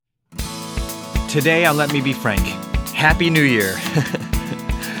Today on Let Me Be Frank, Happy New Year.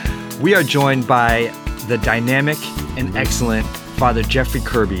 We are joined by the dynamic and excellent Father Jeffrey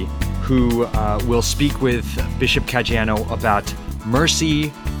Kirby, who will speak with Bishop Caggiano about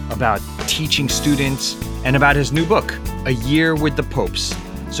mercy, about teaching students, and about his new book, A Year with the Popes.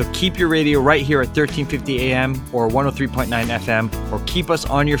 So keep your radio right here at 1350 AM or 103.9 FM, or keep us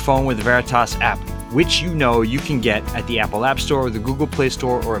on your phone with the Veritas app, which you know you can get at the Apple App Store, or the Google Play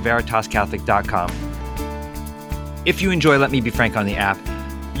Store, or at veritascatholic.com. If you enjoy Let Me Be Frank on the app,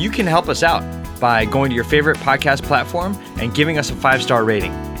 you can help us out by going to your favorite podcast platform and giving us a 5-star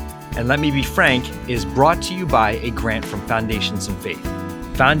rating. And Let Me Be Frank is brought to you by a grant from Foundations in Faith.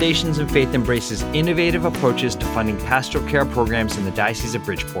 Foundations in Faith embraces innovative approaches to funding pastoral care programs in the Diocese of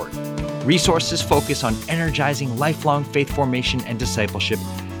Bridgeport. Resources focus on energizing lifelong faith formation and discipleship,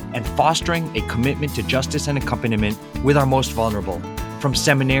 and fostering a commitment to justice and accompaniment with our most vulnerable. From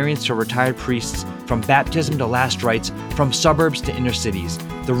seminarians to retired priests, from baptism to last rites, from suburbs to inner cities,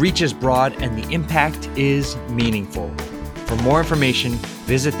 the reach is broad and the impact is meaningful. For more information,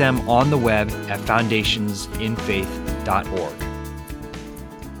 visit them on the web at foundationsinfaith.org.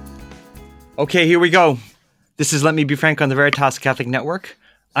 Okay, here we go. This is Let Me Be Frank on the Veritas Catholic Network.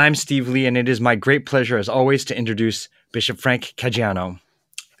 I'm Steve Lee, and it is my great pleasure, as always, to introduce Bishop Frank Caggiano.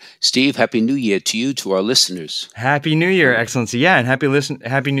 Steve, Happy New Year to you, to our listeners. Happy New Year, Excellency. Yeah, and Happy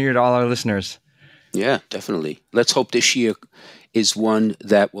New Year to all our listeners. Yeah, definitely. Let's hope this year is one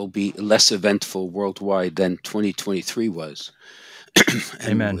that will be less eventful worldwide than 2023 was.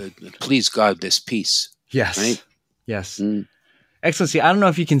 Amen. Please God, this peace. Yes. Right? Yes. Excellency, I don't know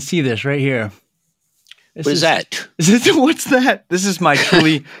if you can see this right here. What is that? What's that? This is my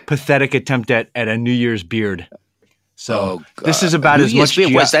truly pathetic attempt at a New Year's beard. So this is about as much.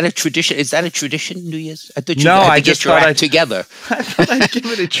 Was that a tradition? Is that a tradition, New Year's? I thought you no, had to I get just your thought act together. I thought I'd give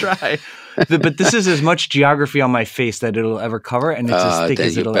it a try. But this is as much geography on my face that it'll ever cover, and it's as thick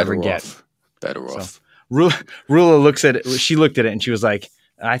as it'll ever get. Better off. Rula looks at it. She looked at it and she was like,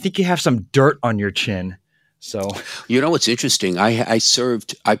 "I think you have some dirt on your chin." So you know what's interesting? I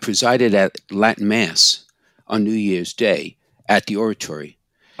presided at Latin Mass on New Year's Day at the oratory.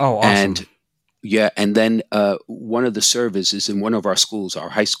 Oh, awesome. And then one of the servers is in one of our schools, our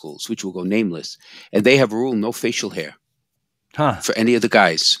high schools, which will go nameless, and they have a rule: no facial hair for any of the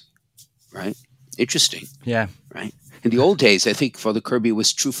guys. Right? Interesting. Yeah. Right. In the old days, I think Father Kirby, it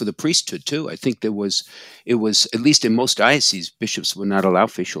was true for the priesthood too. I think it was at least in most dioceses, bishops would not allow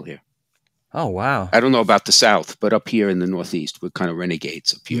facial hair. Oh, wow. I don't know about the South, but up here in the Northeast, we're kind of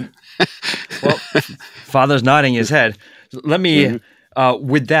renegades up here. Well, Father's nodding his head. Let me,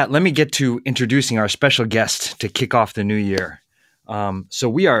 with that, let me get to introducing our special guest to kick off the new year. So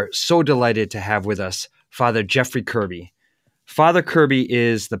we are so delighted to have with us Father Jeffrey Kirby. Father Kirby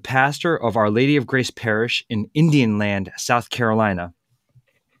is the pastor of Our Lady of Grace Parish in Indian Land, South Carolina.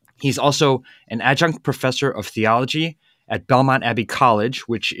 He's also an adjunct professor of theology at Belmont Abbey College,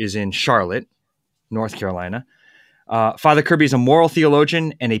 which is in Charlotte, North Carolina. Father Kirby is a moral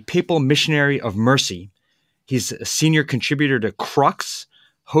theologian and a papal missionary of mercy. He's a senior contributor to Crux,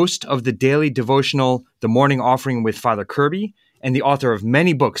 host of the daily devotional The Morning Offering with Father Kirby, and the author of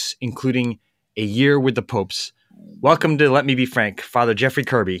many books, including A Year with the Popes. Welcome to Let Me Be Frank, Father Jeffrey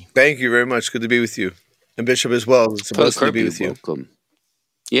Kirby. Thank you very much. Good to be with you. And Bishop as well. It's a blessing to be with you. Welcome.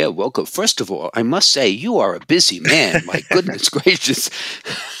 Yeah, welcome. First of all, I must say, you are a busy man. My goodness gracious.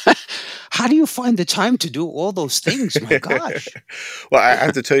 How do you find the time to do all those things? My gosh. Well, I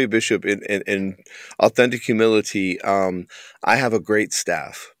have to tell you, Bishop, in authentic humility, I have a great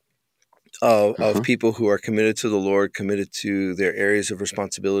staff of people who are committed to the Lord, committed to their areas of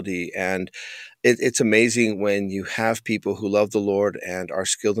responsibility. And it's amazing when you have people who love the Lord and are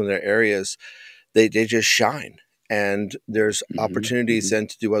skilled in their areas, they just shine. And there's opportunities then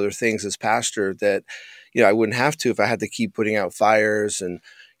to do other things as pastor that, I wouldn't have to if I had to keep putting out fires and,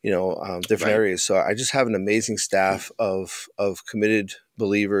 different areas. So I just have an amazing staff of committed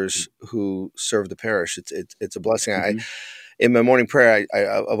believers who serve the parish. It's a blessing. In my morning prayer, I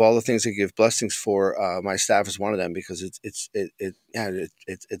of all the things I give blessings for, my staff is one of them, because it's a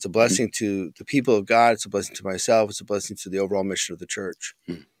blessing to the people of God. It's a blessing to myself. It's a blessing to the overall mission of the church.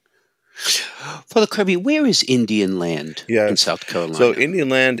 Father Kirby, where is Indian Land in South Carolina? So Indian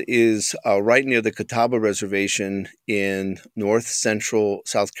Land is right near the Catawba Reservation in north central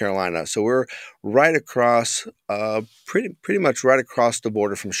South Carolina. So we're right across, pretty much right across the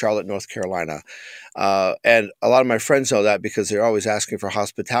border from Charlotte, North Carolina. And a lot of my friends know that because they're always asking for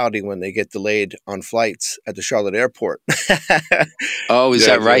hospitality when they get delayed on flights at the Charlotte airport. Oh, is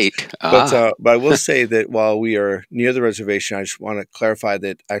that right? But I will say that while we are near the reservation, I just want to clarify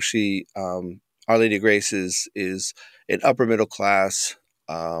that actually Our Lady of Grace is an upper middle class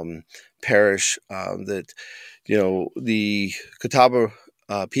parish that, the Catawba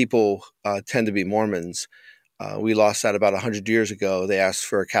people tend to be Mormons. We lost that about 100 years ago. They asked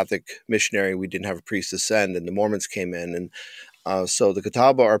for a Catholic missionary. We didn't have a priest to send, and the Mormons came in. And so the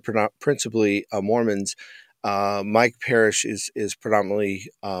Catawba are principally Mormons. My parish is predominantly,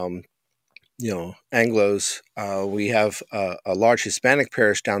 Anglos. We have a large Hispanic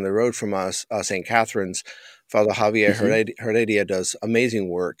parish down the road from us, St. Catherine's. Father Javier Heredia does amazing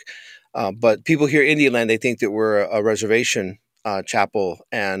work. But people here in Indian Land, they think that we're a reservation chapel,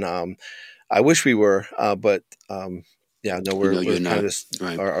 and I wish we were, but no, we're you're kind not. of just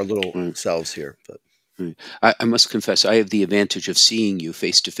Right. our little Right. selves here. But I must confess, I have the advantage of seeing you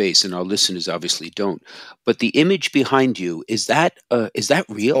face to face, and our listeners obviously don't. But the image behind you, is that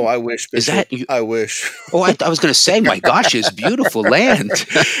real? I wish, Is Bishop. that you? I wish. Oh, I was going to say, my gosh, it's beautiful land.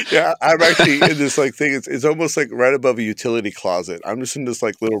 Yeah, I'm actually in this thing. It's almost like right above a utility closet. I'm just in this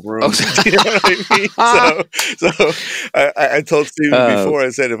little room. You know what I mean? So I told Stephen before. I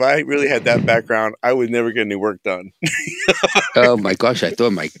said if I really had that background, I would never get any work done. Oh my gosh, I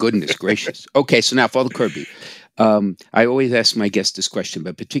thought, my goodness gracious. Okay, so now, Father Kirby, I always ask my guests this question,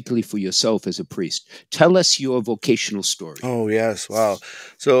 but particularly for yourself as a priest, tell us your vocational story. Oh yes, wow.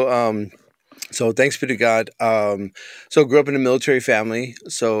 So thanks be to God. So grew up in a military family.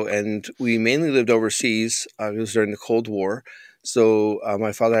 And we mainly lived overseas. It was during the Cold War. So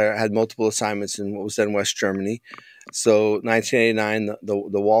my father had multiple assignments in what was then West Germany. So 1989,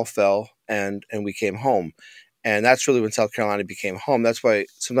 the wall fell, and we came home. And that's really when South Carolina became home. That's why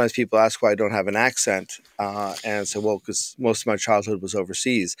sometimes people ask why I don't have an accent. And I say, well, because most of my childhood was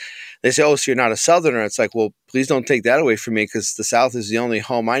overseas. They say, oh, so you're not a Southerner. It's like, well, please don't take that away from me, because the South is the only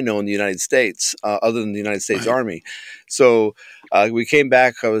home I know in the United States, other than the United States Right. Army. So we came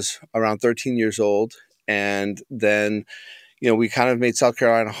back. I was around 13 years old. And then, we kind of made South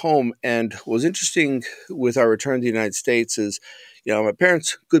Carolina home. And what was interesting with our return to the United States is, my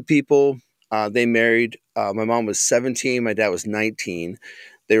parents, good people. They married. My mom was 17. My dad was 19.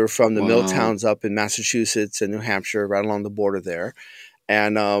 They were from the mill Wow. towns up in Massachusetts and New Hampshire, right along the border there.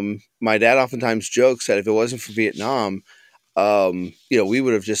 And my dad oftentimes jokes that if it wasn't for Vietnam, we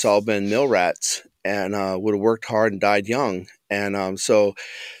would have just all been mill rats and would have worked hard and died young. And so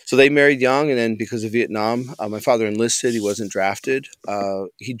they married young, and then because of Vietnam, my father enlisted. He wasn't drafted.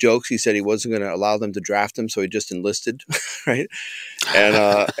 He jokes. He said he wasn't going to allow them to draft him, so he just enlisted, right?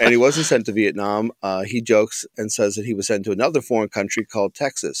 And he wasn't sent to Vietnam. He jokes and says that he was sent to another foreign country called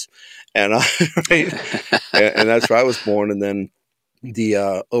Texas, and right? And that's where I was born. And then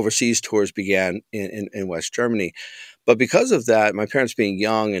the overseas tours began in West Germany. But because of that, my parents being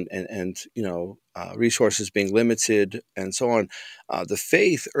young and resources being limited and so on, the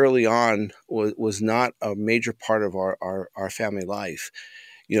faith early on was not a major part of our family life.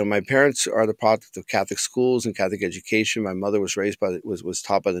 My parents are the product of Catholic schools and Catholic education. My mother was was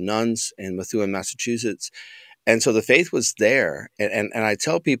taught by the nuns in Methuen, Massachusetts. And so the faith was there. And I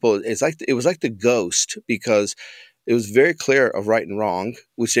tell people it was like the ghost, because it was very clear of right and wrong,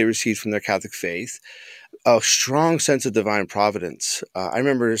 which they received from their Catholic faith. A strong sense of divine providence. I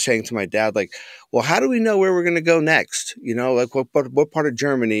remember saying to my dad, well, how do we know where we're going to go next? What part of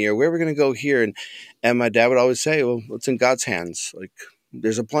Germany, or where we're going to go here? And my dad would always say, well, it's in God's hands.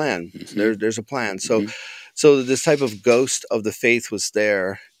 There's a plan. Mm-hmm. There's a plan. Mm-hmm. So this type of ghost of the faith was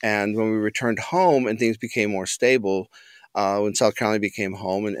there. And when we returned home and things became more stable, when South Carolina became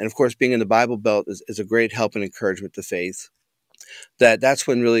home, and of course, being in the Bible Belt is a great help and encouragement to faith. That's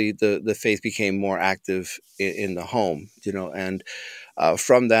when really the faith became more active in the home, and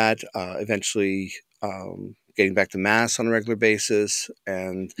from that, eventually getting back to Mass on a regular basis.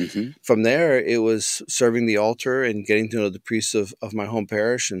 And Mm-hmm. from there, it was serving the altar and getting to know the priests of my home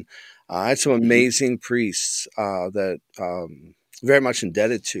parish. And I had some amazing priests that very much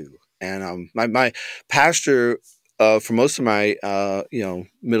indebted to. And my pastor, for most of my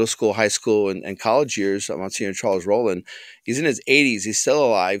middle school, high school, and college years, Monsignor Charles Rowland, he's in his 80s. He's still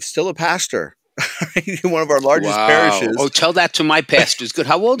alive, still a pastor. In one of our largest parishes. Oh, tell that to my pastors. Good.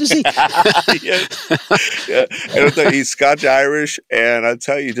 How old is he? Yeah. And he's Scotch Irish, and I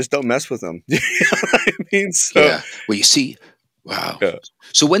tell you, just don't mess with him. You know what I mean? So, yeah. Well, you see, wow. Yeah.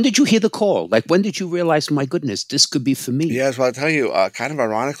 So when did you hear the call? When did you realize, my goodness, this could be for me? Yes, well, I'll tell you, kind of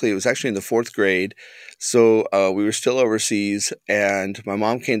ironically, it was actually in the 4th grade. So we were still overseas, and my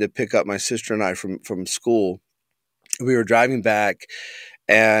mom came to pick up my sister and I from school. We were driving back,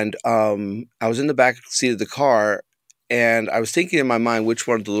 and I was in the back seat of the car, and I was thinking in my mind which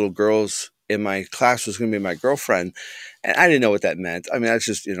one of the little girls in my class was going to be my girlfriend. And I didn't know what that meant. I mean, that's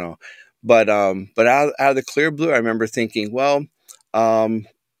just, But out of the clear blue, I remember thinking, well, um,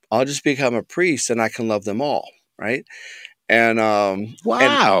 I'll just become a priest and I can love them all, right? And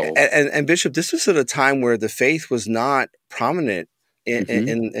Wow. and Bishop, this was at a time where the faith was not prominent Hmm.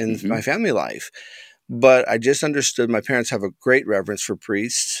 in Hmm. my family life. But I just understood my parents have a great reverence for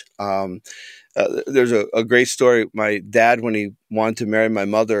priests. There's a great story. My dad, when he wanted to marry my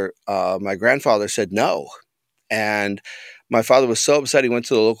mother, my grandfather said no. And my father was so upset, he went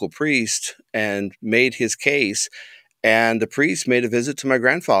to the local priest and made his case. And the priest made a visit to my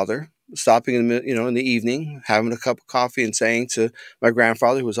grandfather, stopping in the evening, having a cup of coffee, and saying to my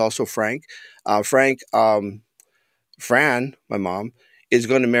grandfather, who was also Frank, Frank, Fran, my mom, is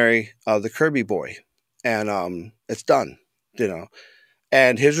going to marry the Kirby boy, and it's done, you know.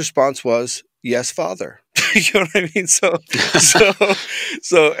 And his response was, "Yes, father." You know what I mean? So,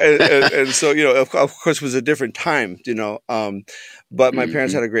 and so, of course, it was a different time, but my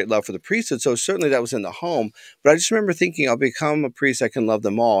parents Hmm. had a great love for the priesthood, so certainly that was in the home. But I just remember thinking, I'll become a priest, I can love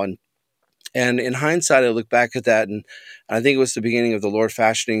them all, and in hindsight, I look back at that, and I think it was the beginning of the Lord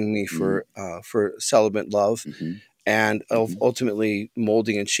fashioning me for celibate love, Hmm. and of Hmm. ultimately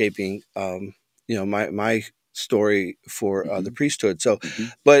molding and shaping, my story for the Hmm. priesthood. So, Hmm.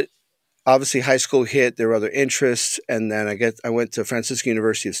 but obviously high school hit, there were other interests, and then I went to Franciscan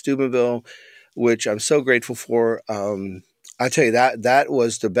University of Steubenville, which I'm so grateful for. I tell you, that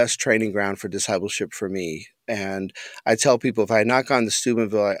was the best training ground for discipleship for me. And I tell people, if I had not gone to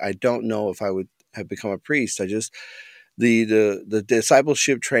Steubenville, I don't know if I would have become a priest. I just the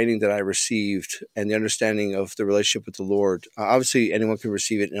discipleship training that I received and the understanding of the relationship with the Lord. Obviously, anyone can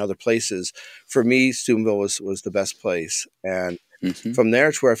receive it in other places. For me, Steubenville was the best place, and Hmm. from there,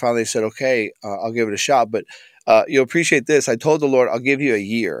 it's where I finally said, "Okay, I'll give it a shot." But you'll appreciate this. I told the Lord, "I'll give you a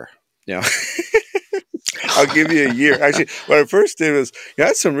year." You know, I'll give you a year. Actually, what I first did was, I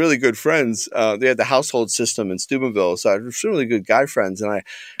had some really good friends. They had the household system in Steubenville, so I had some really good guy friends. And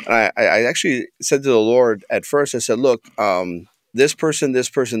I actually said to the Lord at first, I said, "Look, this person, this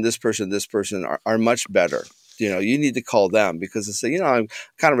person, this person, this person are much better. You need to call them because I said, I'm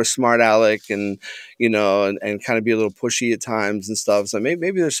kind of a smart aleck and kind of be a little pushy at times and stuff. So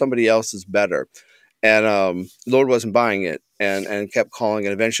maybe there's somebody else that's better." And Lord wasn't buying it and kept calling.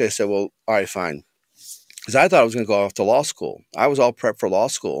 And eventually I said, "Well, all right, fine." Because I thought I was going to go off to law school. I was all prepped for law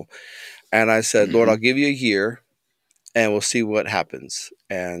school. And I said, "Lord, Hmm. I'll give you a year and we'll see what happens."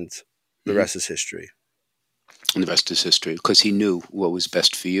 And the Hmm. rest is history. And the rest is history, because he knew what was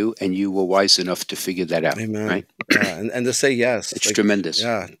best for you, and you were wise enough to figure that out, right? Amen. Yeah. And to say yes, It's like, tremendous.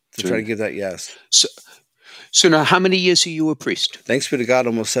 yeah, to try to give that yes. So, so now, how many years are you a priest? Thanks be to God,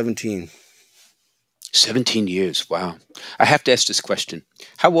 almost 17. 17 years. Wow. I have to ask this question.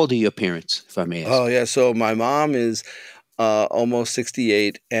 How old are your parents, if I may Oh, ask? yeah. So my mom is almost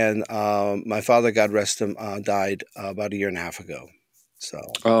 68, and my father, God rest him, died about a year and a half ago. So,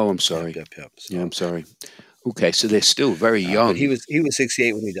 Oh, I'm yep, sorry. yep, yep. Yeah, So, I'm sorry. Okay, so they're still very but he young. was he was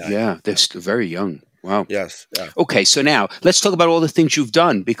 68 when he died. Yeah, they're Yep. still very young. Wow. Yes. Yeah. Okay, so now let's talk about all the things you've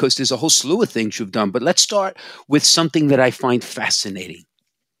done, because there's a whole slew of things you've done. But let's start with something that I find fascinating,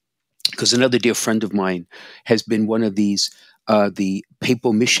 because another dear friend of mine has been one of these, the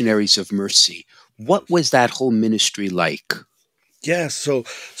Papal Missionaries of Mercy. What was that whole ministry like? Yes. So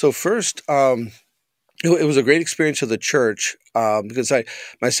first, it was a great experience for the church because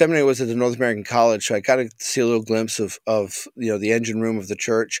my seminary was at the North American College, so I got to see a little glimpse of the engine room of the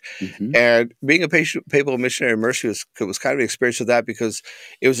church. Hmm. And being a papal missionary of mercy was kind of an experience of that because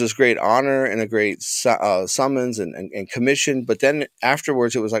it was this great honor and a great summons and commission. But then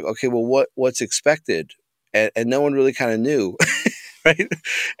afterwards, it was like, okay, well, what's expected? And no one really kind of knew, right?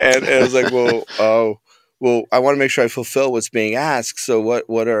 And it was like, well, I want to make sure I fulfill what's being asked. So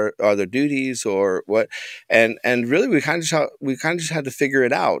what are their duties or what? And really, we kind of just had to figure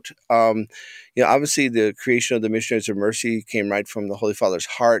it out. Obviously, the creation of the Missionaries of Mercy came right from the Holy Father's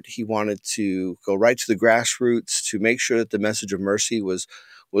heart. He wanted to go right to the grassroots to make sure that the message of mercy was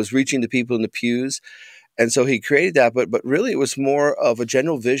reaching the people in the pews. And so he created that, but really it was more of a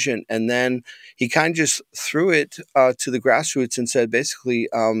general vision. And then he kind of just threw it to the grassroots and said, basically,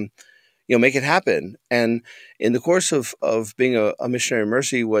 make it happen. And in the course of being a missionary of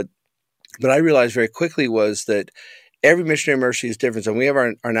mercy, what I realized very quickly was that every missionary of mercy is different. So when we have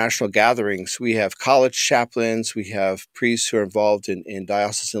our national gatherings, we have college chaplains, we have priests who are involved in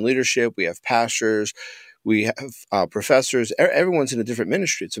diocesan leadership, we have pastors, we have professors. Everyone's in a different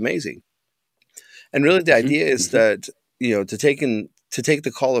ministry. It's amazing. And really, the Hmm. idea is Hmm. that to take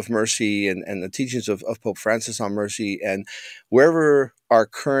the call of mercy and the teachings of Pope Francis on mercy and wherever our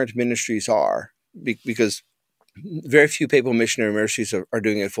current ministries are, because Very few papal missionary mercies are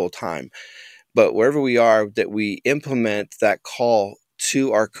doing it full time. But wherever we are, that we implement that call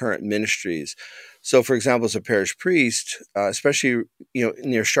to our current ministries. So, for example, as a parish priest, especially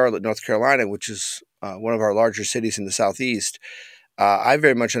near Charlotte, North Carolina, which is one of our larger cities in the southeast, I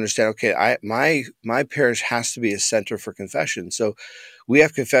very much understand. Okay, my parish has to be a center for confession. So, we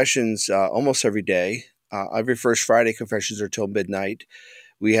have confessions almost every day. Every first Friday, confessions are till midnight.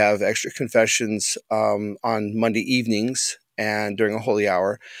 We have extra confessions on Monday evenings and during a holy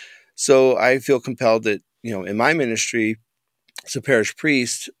hour. So I feel compelled that, in my ministry as a parish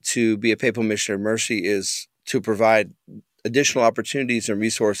priest, to be a papal missionary of mercy is to provide additional opportunities and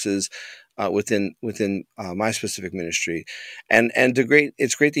resources within my specific ministry, and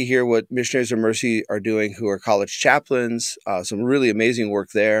it's great to hear what missionaries of mercy are doing, who are college chaplains, some really amazing work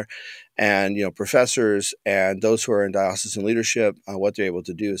there, and professors and those who are in diocesan leadership, what they're able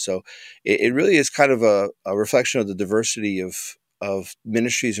to do. So it really is kind of a reflection of the diversity of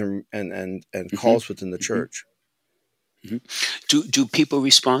ministries and Hmm. calls within the Hmm. church. Hmm. Do people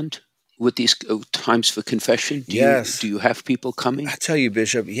respond with these times for confession? Yes, Do you have people coming? I tell you,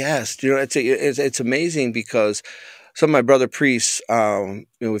 Bishop. Yes, it's amazing because some of my brother priests,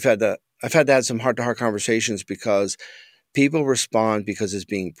 I've had to have some heart to heart conversations because people respond because it's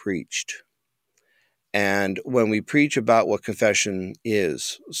being preached. And when we preach about what confession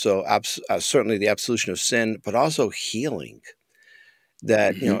is, so certainly the absolution of sin, but also healing,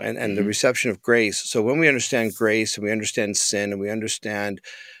 that Hmm. and the Hmm. reception of grace. So when we understand grace and we understand sin and we understand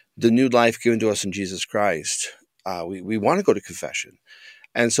the new life given to us in Jesus Christ, we want to go to confession.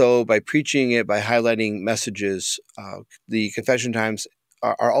 And so by preaching it, by highlighting messages, the confession times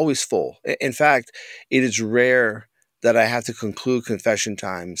are always full. In fact, it is rare that I have to conclude confession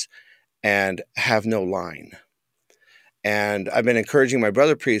times and have no line. And I've been encouraging my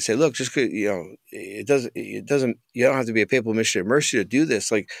brother priest to say, look, just it doesn't you don't have to be a papal missionary of mercy to do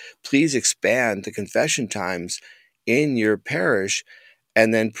this. Like, please expand the confession times in your parish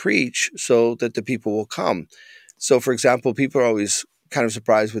and then preach so that the people will come. So, for example, people are always kind of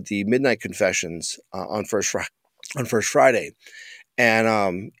surprised with the midnight confessions on First Friday,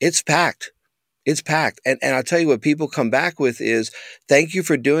 and it's packed. It's packed. And I'll tell you what people come back with is, thank you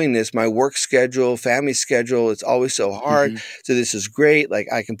for doing this. My work schedule, family schedule, it's always so hard. Hmm. So this is great. Like,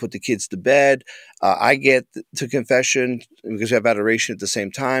 I can put the kids to bed. I get to confession because we have adoration at the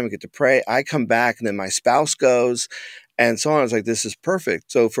same time. I get to pray. I come back and then my spouse goes and so on. I was like, this is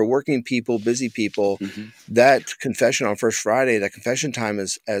perfect. So for working people, busy people, Hmm. that confession on First Friday, that confession time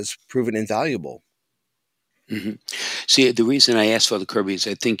has proven invaluable. Hmm. See, the reason I asked Father Kirby is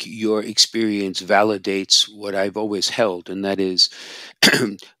I think your experience validates what I've always held, and that is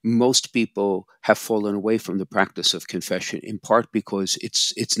most people have fallen away from the practice of confession, in part because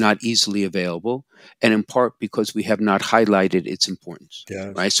it's not easily available, and in part because we have not highlighted its importance.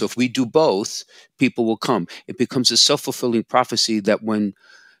 Yes. Right. So if we do both, people will come. It becomes a self-fulfilling prophecy that when,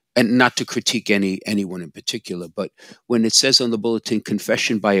 and not to critique anyone in particular, but when it says on the bulletin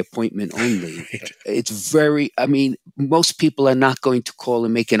confession by appointment only, Right. it's very, I mean, most people are not going to call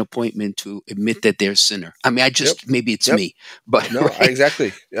and make an appointment to admit that they're a sinner. I mean, Yep. maybe it's Yep. me, but No, right.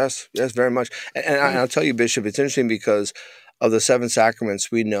 exactly. Yes, yes, very much. Right. I'll tell you, Bishop, it's interesting because of the seven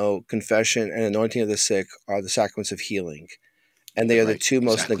sacraments, we know confession and anointing of the sick are the sacraments of healing, and they Yeah, are the right. two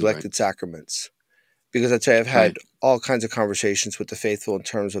most Exactly right. neglected sacraments. Because I'd say I've Right. had all kinds of conversations with the faithful in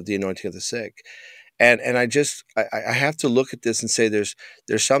terms of the anointing of the sick, and I have to look at this and say there's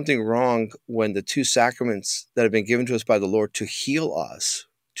something wrong when the two sacraments that have been given to us by the Lord to heal us,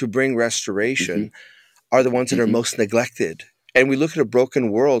 to bring Hmm. restoration, are the ones that are Hmm. most neglected. And we look at a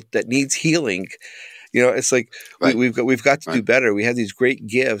broken world that needs healing. It's like Right. we've got to do Right. better. We have these great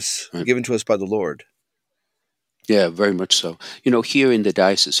gifts Right. given to us by the Lord. Yeah, very much so. Here in the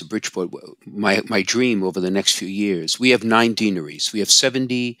Diocese of Bridgeport, my dream over the next few years, we have 9 deaneries. We have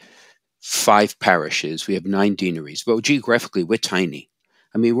 75 parishes. We have 9 deaneries. But geographically, we're tiny.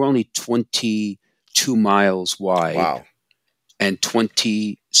 I mean, we're only 22 miles wide Wow. and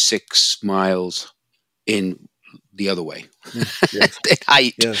 26 miles in the other way. Yes. In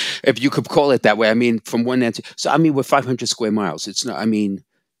height, Yes. if you could call it that way. I mean, from one end to, so I mean, we're 500 square miles. It's not, I mean,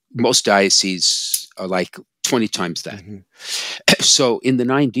 most dioceses are like 20 times that. Hmm. So in the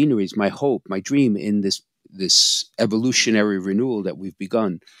 9 deaneries, my hope, my dream in this evolutionary renewal that we've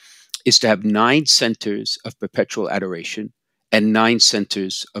begun is to have 9 centers of perpetual adoration and 9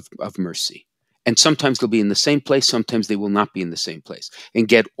 centers of mercy. And sometimes they'll be in the same place, sometimes they will not be in the same place. And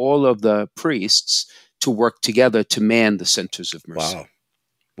get all of the priests to work together to man the centers of mercy. Wow.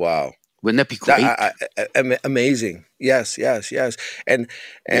 Wow. Wouldn't that be great? Amazing. Yes, yes, yes. And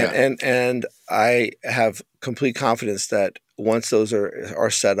and I have complete confidence that once those are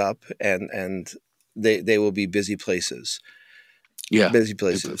set up, and they will be busy places. Yeah, Busy for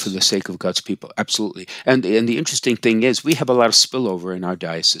places. the sake of God's people, absolutely. And the interesting thing is, we have a lot of spillover in our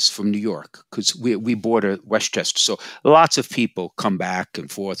diocese from New York, because we border Westchester, so lots of people come back and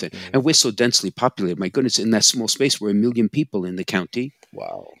forth, and we're so densely populated. My goodness, in that small space, we're 1 million people in the county.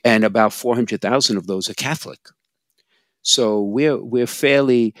 Wow. And about 400,000 of those are Catholic. So we're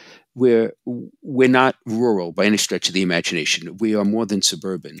not rural by any stretch of the imagination. We are more than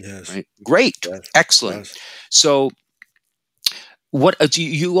suburban. Yes. Right? Great. Yes. Excellent. Yes. So what do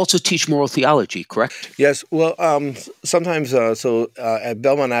you also teach moral theology, correct? Yes. Well, sometimes at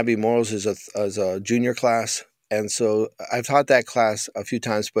Belmont Abbey, morals is a junior class, and so I've taught that class a few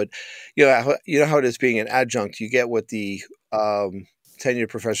times. But you know how it is being an adjunct. You get what the tenured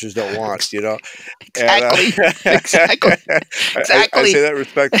professors don't want. You know, Exactly. and Exactly. I say that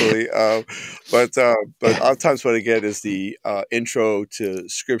respectfully. But oftentimes what I get is the intro to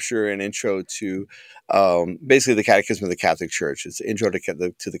Scripture and intro to basically the Catechism of the Catholic Church. It's the intro to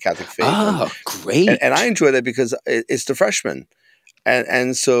the Catholic faith. Oh, great! And I enjoy that because it's the freshmen.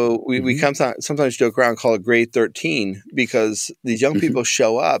 And so we sometimes joke around, call it grade 13, because these young people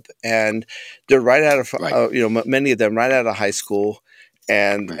show up and they're right out of many of them right out of high school,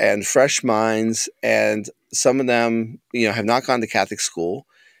 and fresh minds, and some of them have not gone to Catholic school,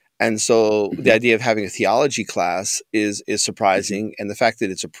 and so the idea of having a theology class is surprising, and the fact that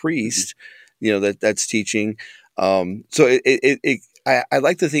it's a priest, that's teaching. So I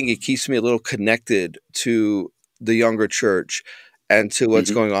like to think it keeps me a little connected to the younger church and to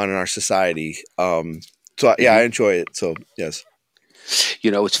what's going on in our society. So I enjoy it. So yes.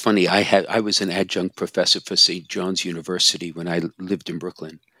 It's funny. I was an adjunct professor for St. John's University when I lived in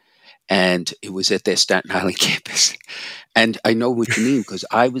Brooklyn, and it was at their Staten Island campus. And I know what you mean, because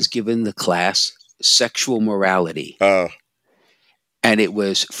I was given the class Sexual Morality. And it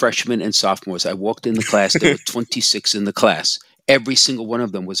was freshmen and sophomores. I walked in the class. There were 26 in the class. Every single one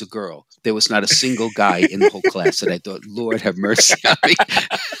of them was a girl. There was not a single guy in the whole class. And I thought, Lord have mercy on me.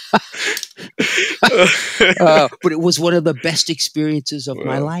 But it was one of the best experiences of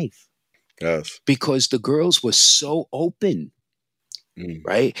my life. Yes. Because the girls were so open.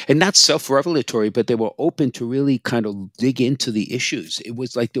 Right? And not self-revelatory, but they were open to really kind of dig into the issues. It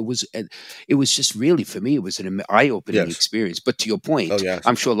was like it was just really, for me, it was an eye-opening experience. But to your point,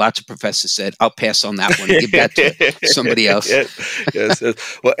 I'm sure lots of professors said, I'll pass on that one, give that to somebody else. Yes.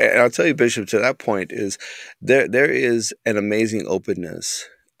 Well, and I'll tell you, Bishop, to that point is there is an amazing openness,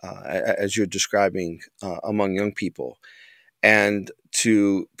 as you're describing, among young people, and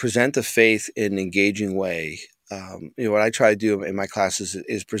to present the faith in an engaging way. What I try to do in my classes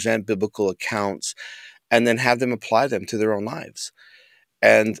is present biblical accounts and then have them apply them to their own lives.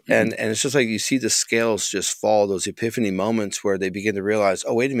 And it's just like you see the scales just fall, those epiphany moments where they begin to realize,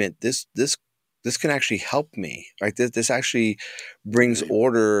 oh, wait a minute, this can actually help me. Right? This actually brings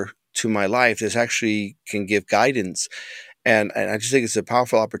order to my life. This actually can give guidance. And I just think it's a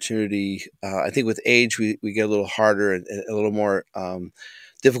powerful opportunity. I think with age, we get a little harder and a little more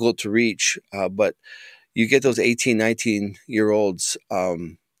difficult to reach. But you get those 18, 19-year-olds,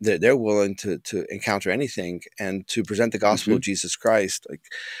 they're willing to encounter anything and to present the gospel of Jesus Christ. Like,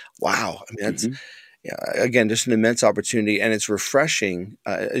 wow. I mean, that's, again, just an immense opportunity. And it's refreshing.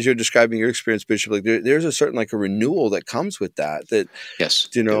 As you're describing your experience, Bishop, like there's a certain, like a renewal that comes with that. Yes,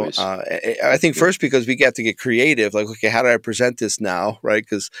 I think first because we get to get creative, like, okay, how do I present this now? Right.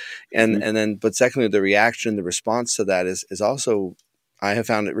 But secondly, the reaction, the response to that is also, I have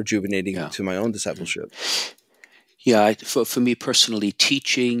found it rejuvenating to my own discipleship. Yeah, for me personally,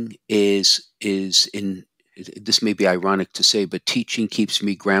 teaching is in. This may be ironic to say, but teaching keeps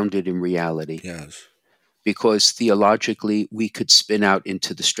me grounded in reality. Yes, because theologically, we could spin out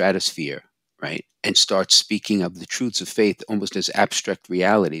into the stratosphere, right, and start speaking of the truths of faith almost as abstract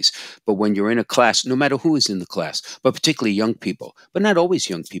realities. But when you're in a class, no matter who is in the class, but particularly young people, but not always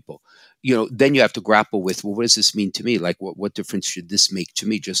young people, then you have to grapple with, well, what does this mean to me? Like, what difference should this make to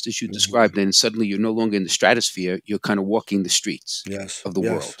me? Just as you described, and suddenly you're no longer in the stratosphere, you're kind of walking the streets of the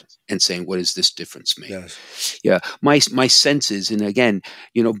world and saying, what does this difference make? Yeah, my sense is, and again,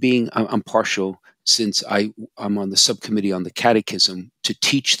 I'm partial, since I'm on the subcommittee on the catechism, to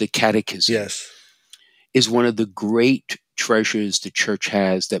teach the catechism is one of the great treasures the church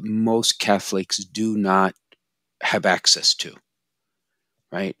has that most Catholics do not have access to,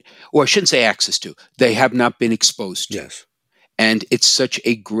 right? Or I shouldn't say access to, they have not been exposed to. And it's such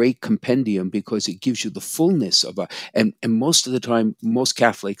a great compendium because it gives you the fullness of and most of the time, most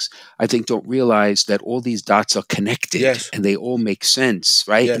Catholics, I think, don't realize that all these dots are connected Yes. and they all make sense,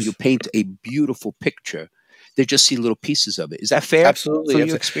 right? And you Yes. paint a beautiful picture. They just see little pieces of it. Is that fair Absolutely. from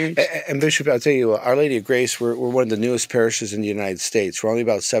your experience? And Bishop, I'll tell you, Our Lady of Grace, we're one of the newest parishes in the United States. We're only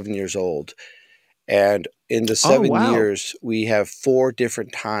about 7 years old. And in the Oh, 7 wow. years, we have 4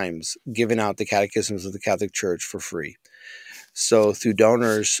 different times given out the catechisms of the Catholic Church for free. So through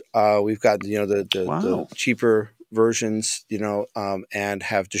donors, we've got the Wow. cheaper versions, and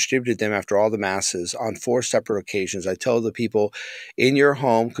have distributed them after all the masses on 4 separate occasions. I tell the people in your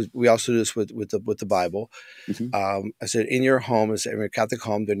home, because we also do this with the Bible. I said, in your home, in your Catholic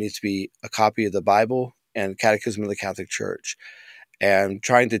home, there needs to be a copy of the Bible and Catechism of the Catholic Church, and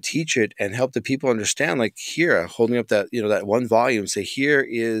trying to teach it and help the people understand, like here, holding up that one volume, say, here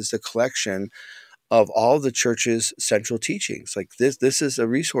is the collection of all the church's central teachings. Like this is a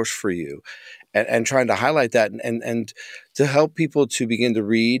resource for you, and trying to highlight that and to help people to begin to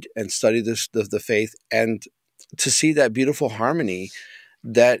read and study the faith, and to see that beautiful harmony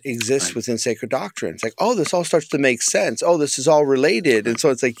that exists Right. within sacred doctrine. It's like, oh, this all starts to make sense. Oh, this is all related. And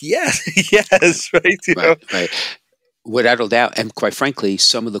so it's like, yes, yes, right. Right. Without a doubt. And quite frankly,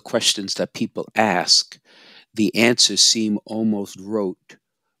 some of the questions that people ask, the answers seem almost rote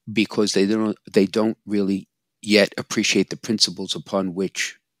because they don't really yet appreciate the principles upon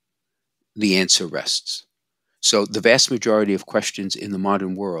which the answer rests. So the vast majority of questions in the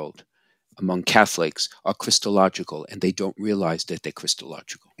modern world among Catholics are Christological, and they don't realize that they're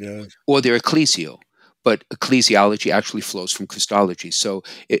Christological. Yeah. Or they're ecclesial, but ecclesiology actually flows from Christology. So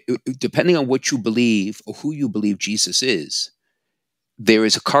depending on what you believe or who you believe Jesus is, there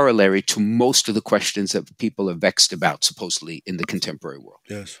is a corollary to most of the questions that people are vexed about, supposedly, in the contemporary world.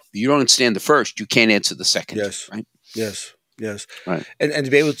 Yes. You don't understand the first, you can't answer the second. Yes. Right? Yes. Yes. Right. And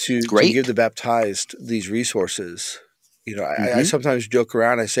to be able to Great. give the baptized these resources. I Mhm. sometimes joke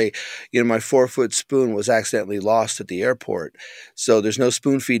around. I say, my 4-foot spoon was accidentally lost at the airport, so there's no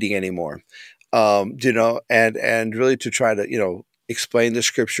spoon feeding anymore. And really to try to explain the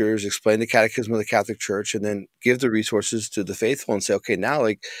scriptures, explain the catechism of the Catholic Church, and then give the resources to the faithful and say, okay, now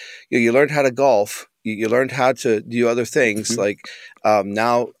you learned how to golf, you learned how to do other things, Mhm.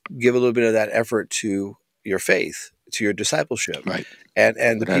 now give a little bit of that effort to your faith, to your discipleship, Right. and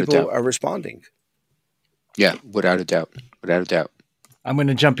the Without a people doubt. are responding. Yeah, without a doubt. Without a doubt. I'm going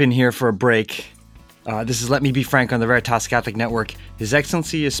to jump in here for a break. This is Let Me Be Frank on the Veritas Catholic Network. His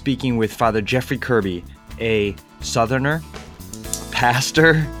Excellency is speaking with Father Jeffrey Kirby, a Southerner,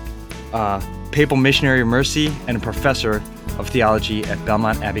 pastor, papal missionary of mercy, and a professor of theology at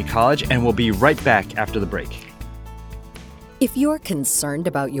Belmont Abbey College, and we'll be right back after the break. If you're concerned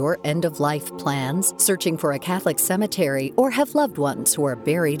about your end-of-life plans, searching for a Catholic cemetery, or have loved ones who are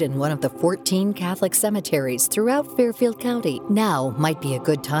buried in one of the 14 Catholic cemeteries throughout Fairfield County, now might be a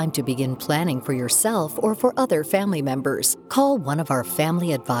good time to begin planning for yourself or for other family members. Call one of our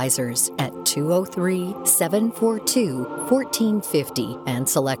family advisors at 203-742-1450 and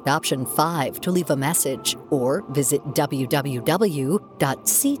select option 5 to leave a message, or visit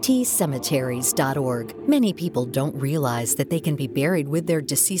www.ctcemeteries.org. Many people don't realize that they can be buried with their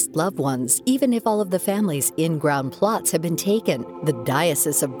deceased loved ones, even if all of the family's in-ground plots have been taken. The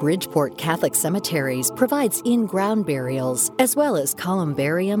Diocese of Bridgeport Catholic Cemeteries provides in-ground burials, as well as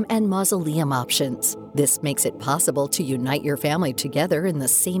columbarium and mausoleum options. This makes it possible to unite your family together in the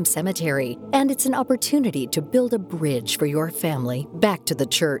same cemetery, and it's an opportunity to build a bridge for your family back to the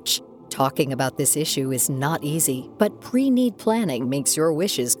church. Talking about this issue is not easy, but pre-need planning makes your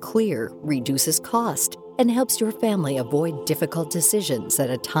wishes clear, reduces cost, and helps your family avoid difficult decisions at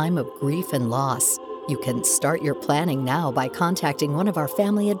a time of grief and loss. You can start your planning now by contacting one of our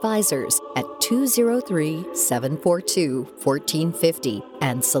family advisors at 203-742-1450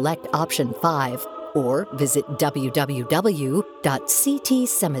 and select option 5, or visit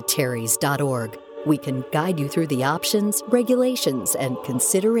www.ctcemeteries.org. We can guide you through the options, regulations, and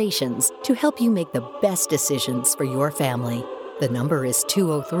considerations to help you make the best decisions for your family. The number is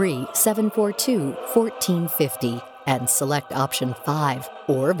 203-742-1450 and select option 5,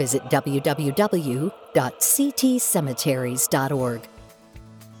 or visit www.ctcemeteries.org.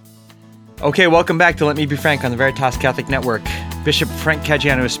 Okay, welcome back to Let Me Be Frank on the Veritas Catholic Network. Bishop Frank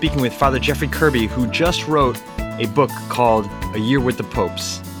Caggiano is speaking with Father Jeffrey Kirby, who just wrote a book called A Year with the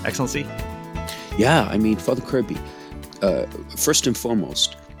Popes. Excellency? Yeah, Father Kirby, first and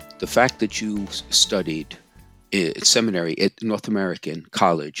foremost, the fact that you studied seminary at North American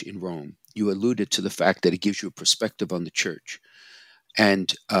College in Rome, you alluded to the fact that it gives you a perspective on the church,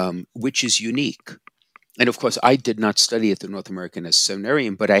 and which is unique. And of course, I did not study at the North American as a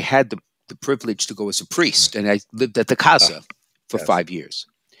seminarian, but I had the privilege to go as a priest, and I lived at the Casa for yes. 5 years.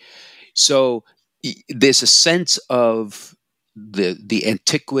 So there's a sense of the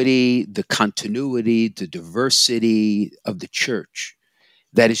antiquity, the continuity, the diversity of the church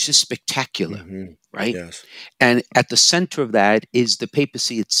that is just spectacular, right? Yes. And at the center of that is the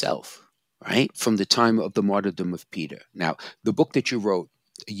papacy itself, right? From the time of the martyrdom of Peter. Now, the book that you wrote,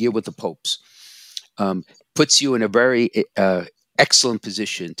 A Year with the Popes, puts you in a very excellent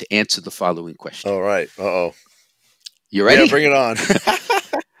position to answer the following question. All right. Uh-oh. You ready? Yeah, bring it on.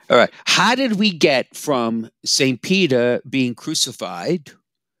 All right. How did we get from St. Peter being crucified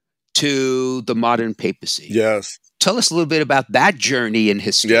to the modern papacy? Yes. Tell us a little bit about that journey in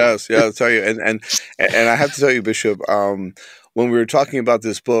history. Yes, yeah, I'll tell you. And I have to tell you, Bishop, when we were talking about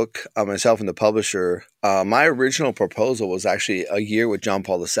this book, myself and the publisher, my original proposal was actually A Year with John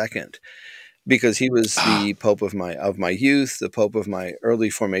Paul II, because he was the Pope of my youth, the Pope of my early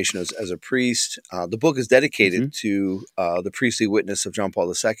formation as a priest. The book is dedicated to the priestly witness of John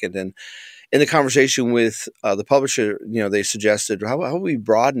Paul II. And in the conversation with the publisher, they suggested, how about we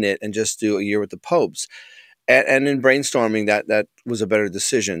broaden it and just do A Year with the Popes? And in brainstorming, that was a better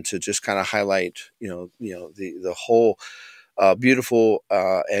decision, to just kind of highlight, the whole beautiful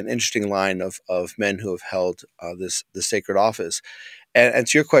and interesting line of men who have held this sacred office. And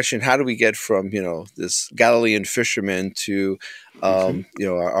to your question, how do we get from this Galilean fisherman to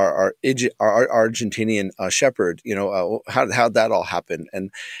our Argentinian shepherd? How'd that all happen?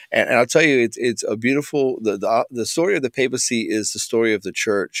 And I'll tell you, it's a beautiful, the story of the papacy is the story of the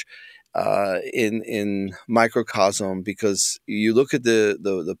church in microcosm, because you look at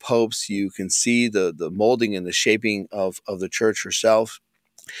the popes, you can see the molding and the shaping of the church herself.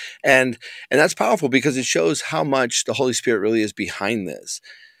 And that's powerful, because it shows how much the Holy Spirit really is behind this,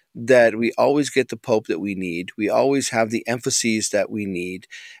 that we always get the Pope that we need. We always have the emphases that we need.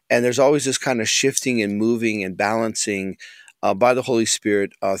 And there's always this kind of shifting and moving and balancing by the Holy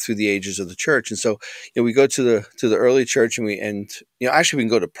Spirit through the ages of the church. And so, we go to the early church, and actually we can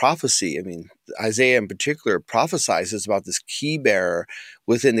go to prophecy. I mean, Isaiah in particular prophesies about this key bearer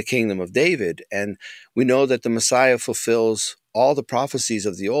within the kingdom of David. And we know that the Messiah fulfills all the prophecies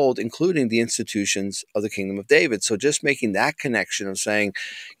of the old, including the institutions of the kingdom of David. So just making that connection of saying,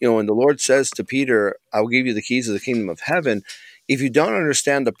 when the Lord says to Peter, I will give you the keys of the kingdom of heaven, if you don't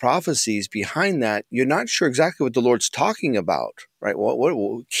understand the prophecies behind that, you're not sure exactly what the Lord's talking about, right?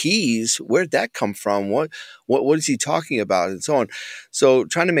 What keys? Where'd that come from? What is he talking about? And so on. So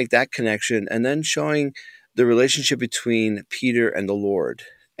trying to make that connection, and then showing the relationship between Peter and the Lord.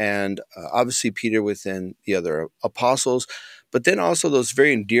 And obviously Peter within the other apostles, but then also those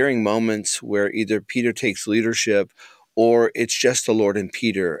very endearing moments where either Peter takes leadership or it's just the Lord and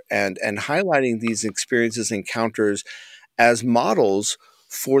Peter, and highlighting these experiences, encounters as models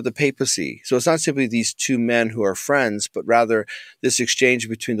for the papacy. So it's not simply these two men who are friends, but rather this exchange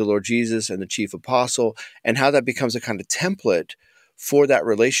between the Lord Jesus and the chief apostle, and how that becomes a kind of template for that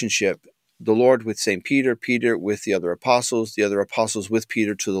relationship. The Lord with St. Peter, Peter with the other apostles with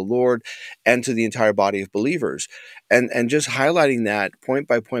Peter to the Lord and to the entire body of believers. And just highlighting that point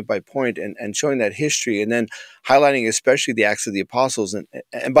by point by point, and showing that history, and then highlighting especially the Acts of the Apostles.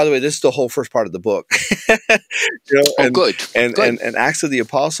 And by the way, this is the whole first part of the book. Good. And Acts of the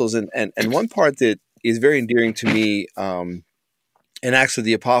Apostles. And one part that is very endearing to me in Acts of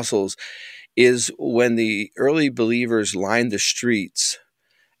the Apostles is when the early believers lined the streets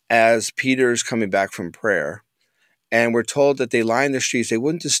as Peter's coming back from prayer. And we're told that they lined the streets. They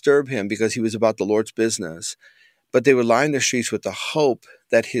wouldn't disturb him because he was about the Lord's business, but they would line the streets with the hope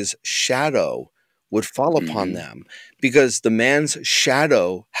that his shadow would fall upon them, because the man's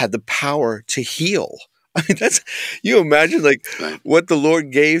shadow had the power to heal. I mean, you imagine what the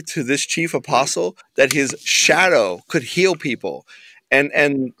Lord gave to this chief apostle, that his shadow could heal people. And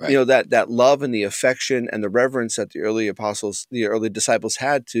that love and the affection and the reverence that the early disciples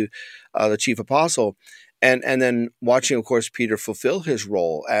had to the chief apostle, and then watching, of course, Peter fulfill his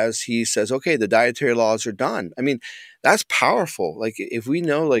role as he says, okay, the dietary laws are done. I mean, that's powerful. Like, if we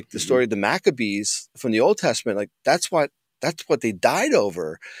know the story of the Maccabees from the Old Testament, that's what they died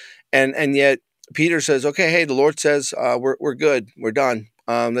over, and yet Peter says, okay, hey, the Lord says we're good, we're done.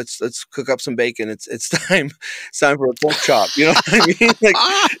 Let's cook up some bacon. It's time for a pork chop. You know what I mean?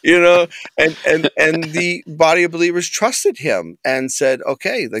 And the body of believers trusted him and said,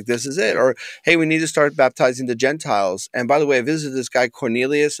 okay, this is it. Or, hey, we need to start baptizing the Gentiles. And by the way, I visited this guy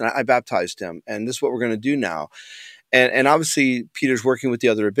Cornelius and I baptized him. And this is what we're going to do now. And obviously Peter's working with the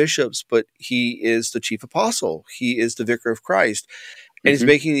other bishops, but he is the chief apostle. He is the vicar of Christ. and he's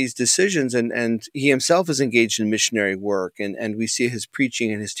making these decisions, and he himself is engaged in missionary work, and we see his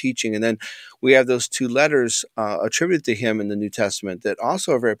preaching and his teaching. And then we have those 2 letters attributed to him in the New Testament that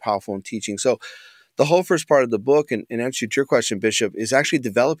also are very powerful in teaching. So the whole first part of the book, and in answer to your question, Bishop, is actually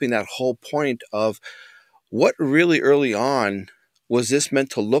developing that whole point of what really early on was this meant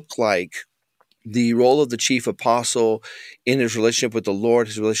to look like, the role of the chief apostle in his relationship with the Lord,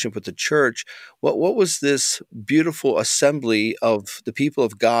 his relationship with the church. What was this beautiful assembly of the people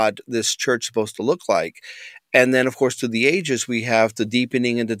of God, this church, supposed to look like? And then, of course, through the ages, we have the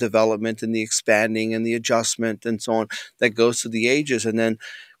deepening and the development and the expanding and the adjustment and so on that goes through the ages. And then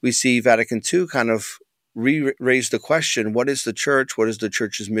we see Vatican II kind of raise the question, what is the church? What is the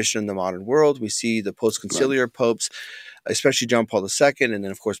church's mission in the modern world? We see the post-conciliar popes, especially John Paul II, and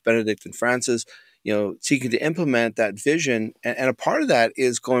then, of course, Benedict and Francis, seeking to implement that vision. And a part of that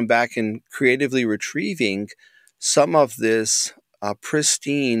is going back and creatively retrieving some of this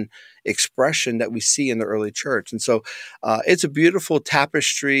pristine expression that we see in the early church. And so it's a beautiful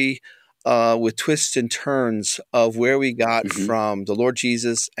tapestry with twists and turns of where we got from the Lord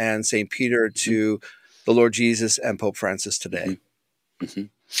Jesus and St. Peter to the Lord Jesus and Pope Francis today.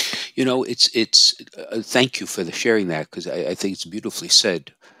 It's thank you for sharing that, because I think it's beautifully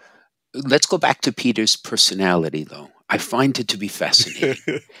said. Let's go back to Peter's personality, though. I find it to be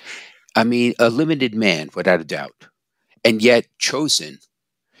fascinating. I mean, a limited man, without a doubt, and yet chosen.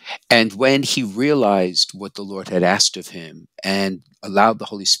 And when he realized what the Lord had asked of him and allowed the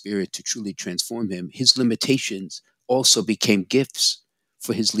Holy Spirit to truly transform him, his limitations also became gifts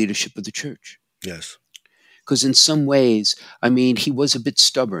for his leadership of the church. Yes. Because in some ways, I mean, he was a bit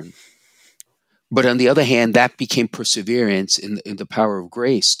stubborn. But on the other hand, that became perseverance in the power of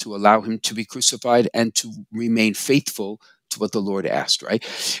grace to allow him to be crucified and to remain faithful to what the Lord asked, right?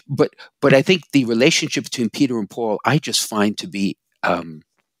 But I think the relationship between Peter and Paul, I just find to be,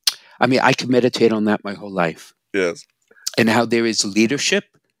 I could meditate on that my whole life. Yes. And how there is leadership,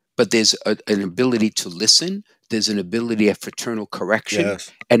 but there's an ability to listen. There's an ability of fraternal correction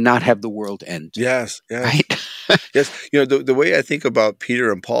and not have the world end. Yes. Right? Yes. The way I think about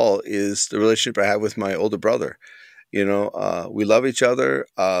Peter and Paul is the relationship I have with my older brother. We love each other.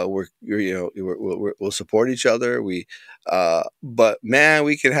 We'll support each other. But man,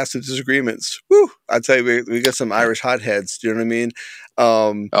 we can have some disagreements. Woo! I tell you, we got some Irish hotheads. Do you know what I mean?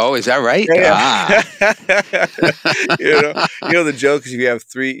 Is that right? Yeah. The joke is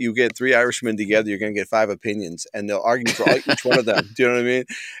if you get 3 Irishmen together, you're going to get 5 opinions, and they'll argue for each one of them. Do you know what I mean?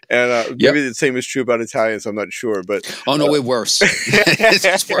 And maybe the same is true about Italians. I'm not sure, but we're worse.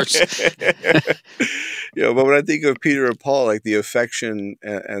 It's worse. But when I think of Peter and Paul, like the affection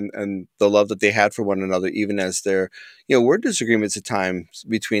and the love that they had for one another, even as there were disagreements at times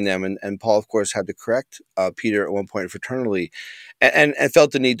between them, and Paul, of course, had to correct Peter at one point fraternally, and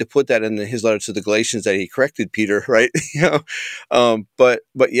felt the need to put that in his letter to the Galatians that he corrected Peter, right? But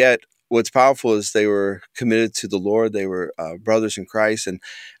yet what's powerful is they were committed to the Lord. They were brothers in Christ, and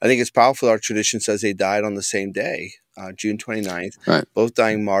I think it's powerful. Our tradition says they died on the same day, June 29th, right. Both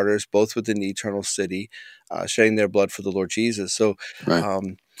dying martyrs, both within the eternal city, shedding their blood for the Lord Jesus. So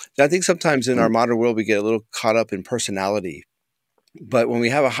I think sometimes in our modern world, we get a little caught up in personality. But when we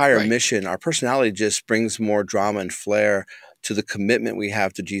have a higher mission, our personality just brings more drama and flair to the commitment we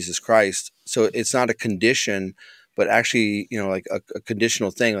have to Jesus Christ. So it's not a condition, but actually, like a conditional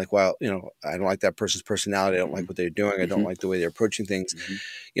thing. Like, well, I don't like that person's personality. I don't like what they're doing. I don't like the way they're approaching things.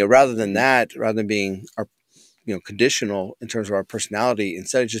 Rather than that, rather than being our conditional in terms of our personality,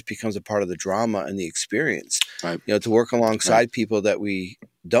 instead it just becomes a part of the drama and the experience. Right. To work alongside people that we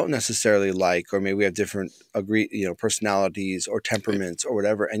don't necessarily like, or maybe we have different personalities or temperaments or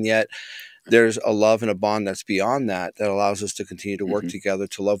whatever, and yet there's a love and a bond that's beyond that allows us to continue to work together,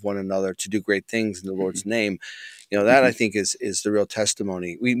 to love one another, to do great things in the Lord's name. That I think is the real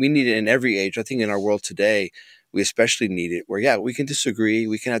testimony. We need it in every age. I think in our world today, we especially need it where, we can disagree,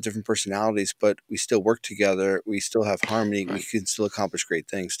 we can have different personalities, but we still work together. We still have harmony. We can still accomplish great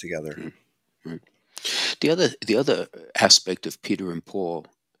things together. The other aspect of Peter and Paul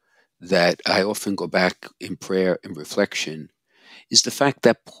that I often go back in prayer and reflection is the fact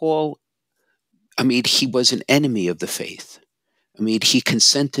that Paul, he was an enemy of the faith. He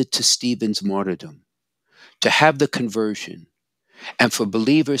consented to Stephen's martyrdom, to have the conversion, and for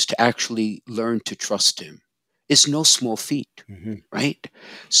believers to actually learn to trust him. It's no small feat, right?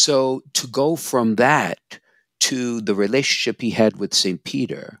 So to go from that to the relationship he had with St.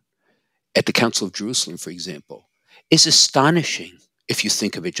 Peter at the Council of Jerusalem, for example, is astonishing if you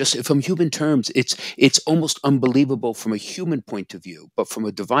think of it. Just from human terms, it's almost unbelievable from a human point of view, but from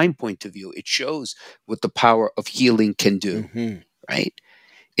a divine point of view, it shows what the power of healing can do. right,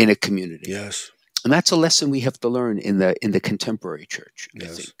 in a community. Yes. And that's a lesson we have to learn in the contemporary church, I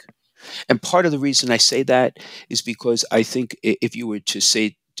Yes. think. And part of the reason I say that is because I think if you were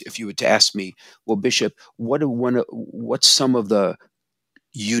to ask me, well, Bishop, what's some of the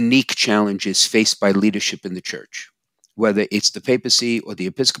unique challenges faced by leadership in the church, whether it's the papacy or the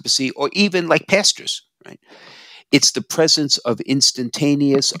episcopacy or even like pastors, right? It's the presence of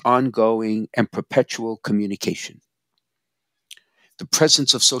instantaneous, ongoing, and perpetual communication. The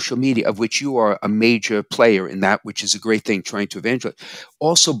presence of social media, of which you are a major player in that, which is a great thing, trying to evangelize,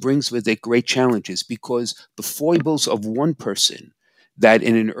 also brings with it great challenges, because the foibles of one person that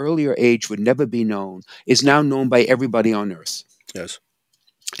in an earlier age would never be known is now known by everybody on earth. Yes.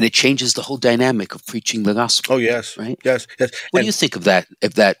 And it changes the whole dynamic of preaching the gospel. Oh, yes. Right? Yes. Yes. What And do you think of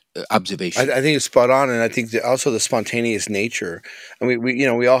that observation? I think it's spot on, and I think also the spontaneous nature. And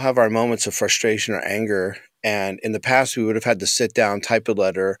we all have our moments of frustration or anger, and in the past we would have had to sit down, type a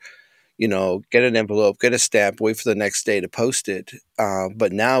letter, get an envelope, get a stamp, wait for the next day to post it.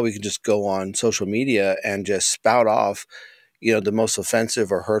 But now we can just go on social media and just spout off, the most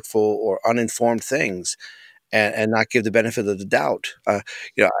offensive or hurtful or uninformed things, and not give the benefit of the doubt.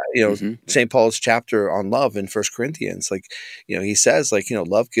 Hmm. St. Paul's chapter on love in First Corinthians, he says,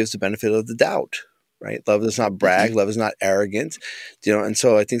 love gives the benefit of the doubt, right? Love does not brag. Hmm. Love is not arrogant, and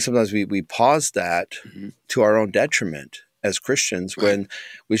so I think sometimes we pause that Hmm. to our own detriment as Christians, Right. when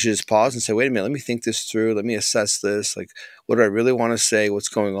we should just pause and say, wait a minute, let me think this through. Let me assess this. Like, what do I really want to say? What's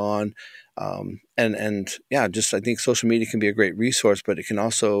going on? And yeah, just I think social media can be a great resource, but it can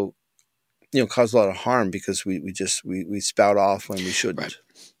also cause a lot of harm because we spout off when we shouldn't.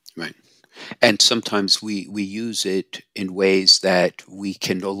 Right. And sometimes we use it in ways that we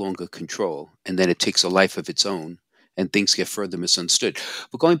can no longer control, and then it takes a life of its own, and things get further misunderstood.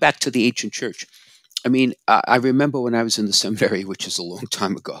 But going back to the ancient church, I mean, I remember when I was in the seminary, which is a long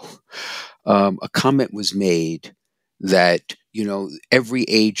time ago, a comment was made that, every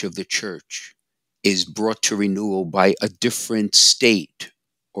age of the church is brought to renewal by a different state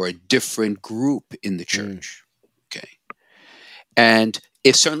or a different group in the church. Okay. And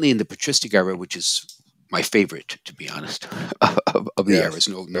it's certainly in the patristic era, which is my favorite, to be honest, of the Yes, eras.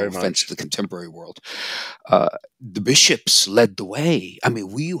 No very offense much. to the contemporary world. The bishops led the way. I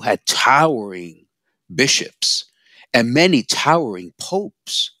mean, we had towering bishops and many towering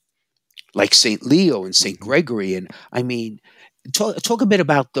popes, like Saint Leo and Saint Gregory. And I mean, talk a bit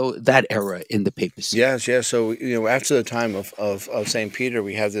about that era in the papacy. Yes, yes. So after the time of Saint Peter,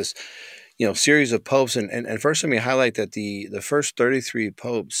 we have this series of popes, and first let me highlight that the first 33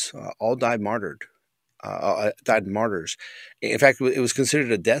 popes all died martyred. Died martyrs. In fact, it was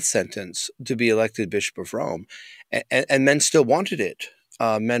considered a death sentence to be elected Bishop of Rome, and men still wanted it.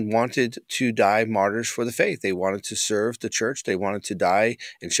 Men wanted to die martyrs for the faith. They wanted to serve the church. They wanted to die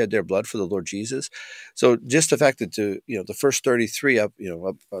and shed their blood for the Lord Jesus. So just the fact that the first 33 up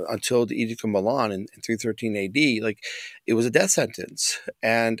until the Edict of Milan in 313 A.D., like, it was a death sentence,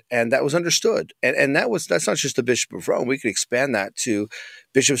 and that was understood. And that's not just the Bishop of Rome. We could expand that to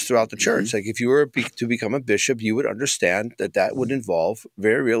bishops throughout the church. Mm-hmm. Like, if you were to become a bishop, you would understand that would involve,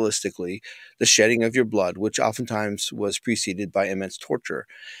 very realistically, the shedding of your blood, which oftentimes was preceded by immense torture.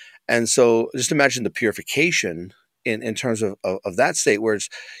 And so just imagine the purification in terms of that state, where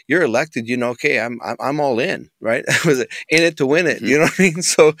you're elected, okay, I'm all in, right? Was it in it to win it? Mm-hmm. You know what I mean?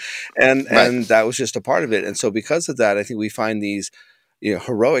 So, and Right. that was just a part of it. And so because of that, I think we find these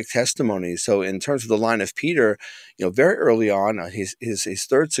heroic testimonies. So in terms of the line of Peter, very early on, his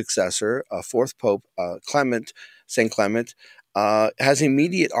third successor, fourth pope, Saint Clement, has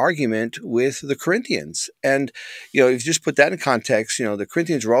immediate argument with the Corinthians. And, if you just put that in context, the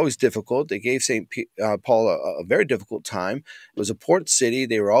Corinthians were always difficult. They gave Paul a very difficult time. It was a port city.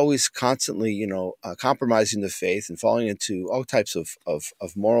 They were always constantly, compromising the faith and falling into all types of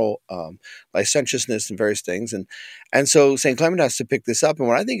moral licentiousness and various things. And so St. Clement has to pick this up. And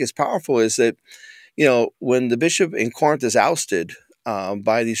what I think is powerful is that, when the bishop in Corinth is ousted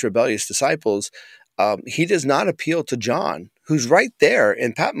by these rebellious disciples, he does not appeal to John, who's right there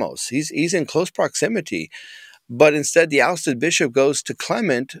in Patmos. He's in close proximity. But instead, the ousted bishop goes to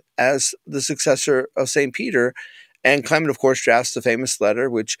Clement as the successor of St. Peter. And Clement, of course, drafts the famous letter,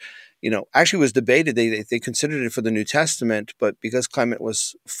 which, actually was debated. They considered it for the New Testament, but because Clement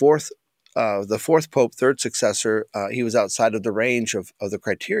was the fourth pope, third successor, he was outside of the range of the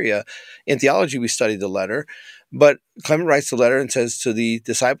criteria. In theology, we studied the letter, but Clement writes the letter and says to the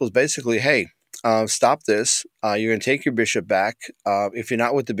disciples, basically, hey, stop this. You're going to take your bishop back. If you're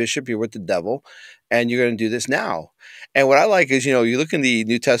not with the bishop, you're with the devil, and you're going to do this now. And what I like is, you look in the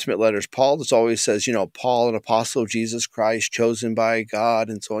New Testament letters, Paul just always says, Paul, an apostle of Jesus Christ, chosen by God,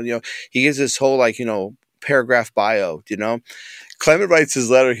 and so on. He gives this whole paragraph bio. Clement writes his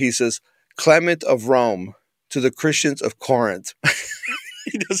letter. He says, Clement of Rome to the Christians of Corinth.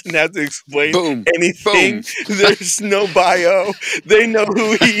 He doesn't have to explain anything. Boom. There's no bio. They know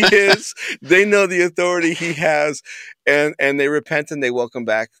who he is. They know the authority he has. And they repent and they welcome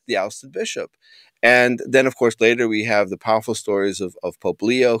back the ousted bishop. And then, of course, later we have the powerful stories of Pope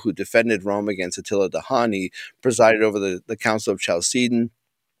Leo, who defended Rome against Attila the Hun. He presided over the Council of Chalcedon,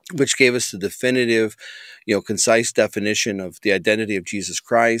 which gave us the definitive, concise definition of the identity of Jesus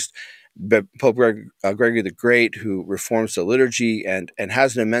Christ. But Pope Gregory the Great, who reforms the liturgy and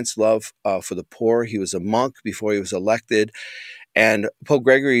has an immense love for the poor. He was a monk before he was elected. And Pope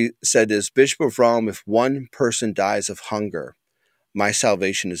Gregory said, as Bishop of Rome, if one person dies of hunger, my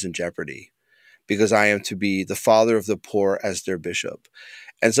salvation is in jeopardy, because I am to be the father of the poor as their bishop.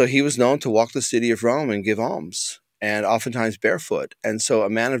 And so he was known to walk the city of Rome and give alms, and oftentimes barefoot. And so a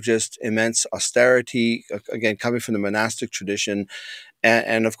man of just immense austerity, again, coming from the monastic tradition,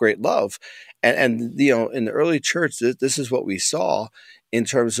 and of great love. And in the early church, this is what we saw in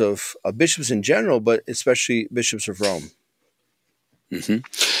terms of bishops in general, but especially bishops of Rome. Mm-hmm.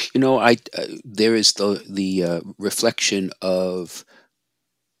 There is the reflection of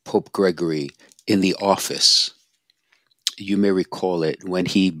Pope Gregory in the office. You may recall it when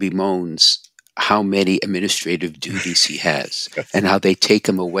he bemoans how many administrative duties he has and how they take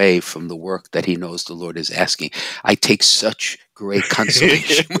him away from the work that he knows the Lord is asking. I take such great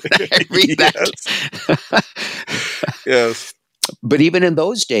consolation when I read that. Yes. But even in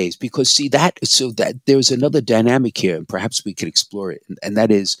those days, because that there's another dynamic here, and perhaps we could explore it, and that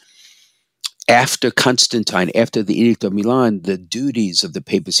is, after Constantine, after the Edict of Milan, the duties of the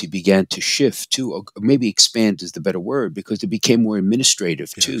papacy began to shift to, or maybe expand is the better word, because they became more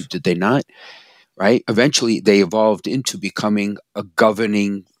administrative too, yes. Did they not? Right? Eventually, they evolved into becoming a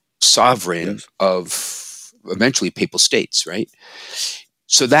governing sovereign, yes. of eventually papal states, right?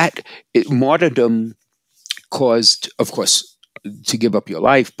 So martyrdom caused, of course, to give up your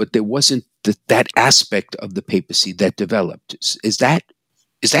life, but there wasn't that aspect of the papacy that developed. Is that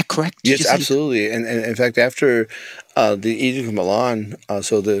correct? Yes, absolutely. And in fact, after the Edict of Milan,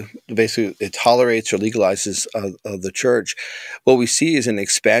 basically it tolerates or legalizes the church, what we see is an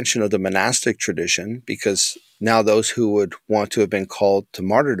expansion of the monastic tradition, because now those who would want to have been called to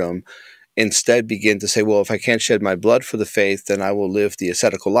martyrdom instead begin to say, well, if I can't shed my blood for the faith, then I will live the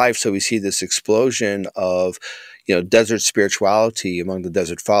ascetical life. So we see this explosion of desert spirituality among the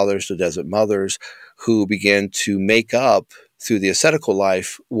desert fathers, the desert mothers, who begin to make up through the ascetical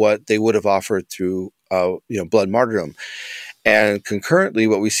life what they would have offered through blood martyrdom. And concurrently,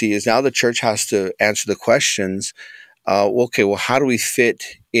 what we see is now the church has to answer the questions. How do we fit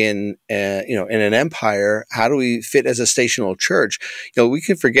in an empire? How do we fit as a stational church? We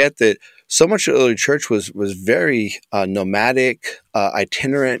can forget that so much of the early church was very nomadic,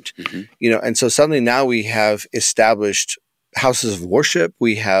 itinerant, mm-hmm. And so suddenly now we have established houses of worship.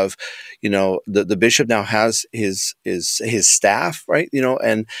 We have, the bishop now has his staff, right?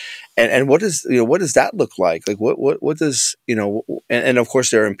 And what does that look like? Like what does, and of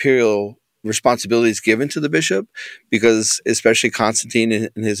course there are imperial responsibilities given to the bishop, because especially Constantine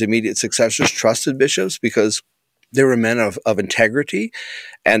and his immediate successors trusted bishops because they were men of integrity,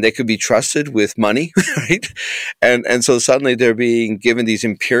 and they could be trusted with money, right? And so suddenly they're being given these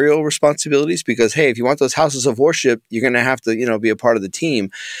imperial responsibilities because, hey, if you want those houses of worship, you're going to have to, be a part of the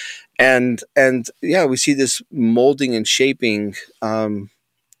team. And we see this molding and shaping, after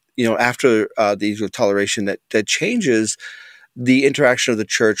the Edict of Toleration that changes the interaction of the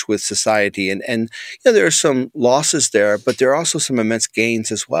church with society. And there are some losses there, but there are also some immense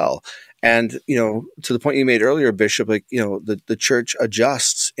gains as well. And, to the point you made earlier, Bishop, the church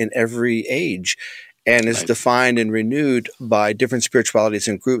adjusts in every age and is right. defined and renewed by different spiritualities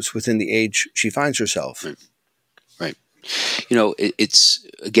and groups within the age she finds herself. Right. It's,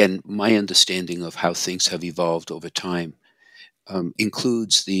 again, my understanding of how things have evolved over time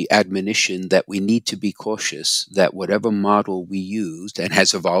includes the admonition that we need to be cautious that whatever model we used and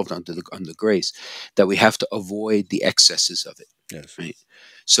has evolved under grace, that we have to avoid the excesses of it. Yes. Right.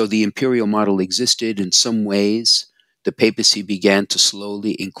 So the imperial model existed in some ways. The papacy began to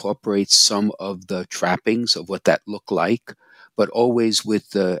slowly incorporate some of the trappings of what that looked like, but always with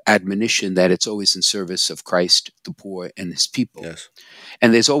the admonition that it's always in service of Christ, the poor, and his people. Yes.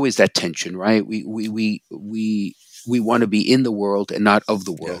 And there's always that tension, right? We we want to be in the world and not of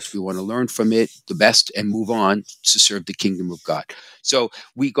the world. Yes. We want to learn from it the best and move on to serve the kingdom of God. So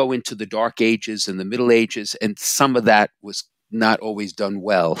we go into the Dark Ages and the Middle Ages, and some of that was not always done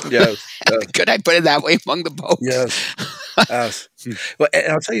well. Yes. Could I put it that way, among the popes? Yes. Yes. Well,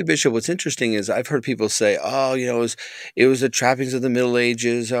 and I'll tell you, Bishop, what's interesting is I've heard people say, "Oh, it was the trappings of the Middle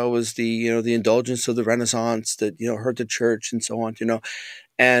Ages. Oh, it was the indulgence of the Renaissance that hurt the church and so on."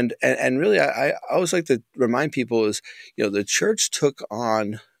 And really, I always like to remind people is, the church took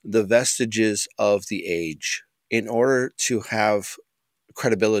on the vestiges of the age in order to have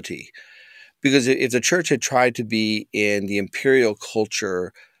credibility. Because if the church had tried to be in the imperial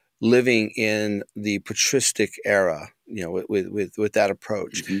culture, living in the patristic era, with that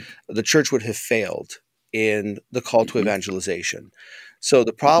approach, the church would have failed in the call to evangelization. So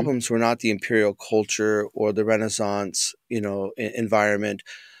the problems were not the imperial culture or the Renaissance, environment.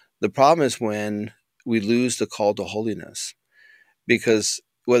 The problem is when we lose the call to holiness, because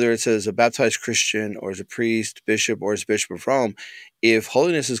whether it's as a baptized Christian or as a priest, bishop, or as Bishop of Rome, if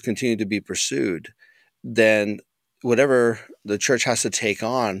holiness is continued to be pursued, then whatever the church has to take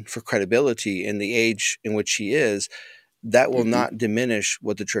on for credibility in the age in which he is, that will not diminish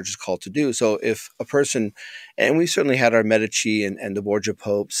what the church is called to do. So if a person, and we certainly had our Medici and the Borgia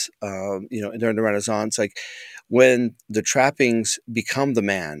popes, during the Renaissance, like when the trappings become the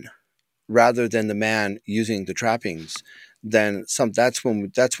man rather than the man using the trappings, then that's when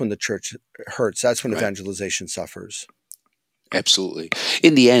the church hurts. That's when evangelization suffers. Absolutely.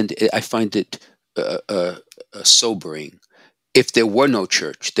 In the end, I find it sobering. If there were no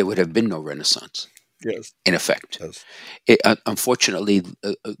church, there would have been no Renaissance. Yes. In effect. Yes. Unfortunately,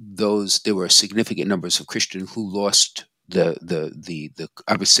 there were significant numbers of Christians who lost the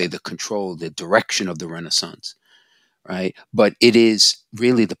I would say the control, the direction of the Renaissance, right? But it is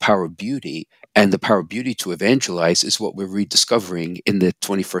really the power of beauty, and the power of beauty to evangelize is what we're rediscovering in the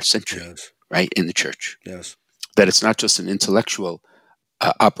 21st century, right? In the church. Yes. That it's not just an intellectual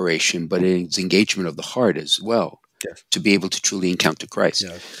operation, but it's engagement of the heart as well, to be able to truly encounter Christ.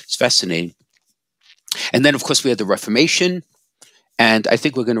 It's fascinating. And then, of course, we had the Reformation, and I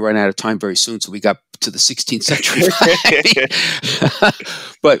think we're going to run out of time very soon, so we got to the 16th century.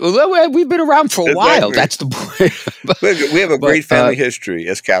 But we've been around for a while. That's the point. We have a great family history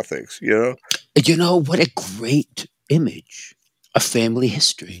as Catholics, What a great image of family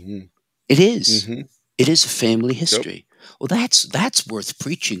history. It is. It is a family history. Well, that's worth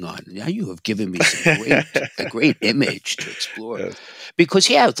preaching on. Now you have given me a great image to explore. Because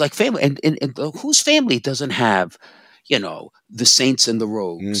it's like family, and whose family doesn't have, the saints and the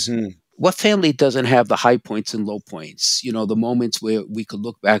rogues? What family doesn't have the high points and low points? The moments where we could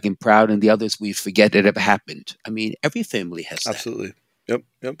look back and proud, and the others we forget it ever happened. I mean, every family has that. Absolutely. Yep.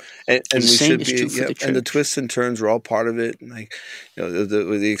 And we should be, and the twists and turns are all part of it. And like,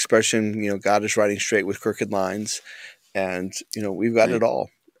 the expression, God is writing straight with crooked lines, and we've got it all.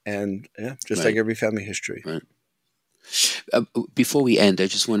 And like every family history. Right. Before we end, I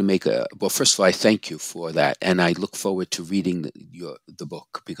just want to make first of all, I thank you for that. And I look forward to reading the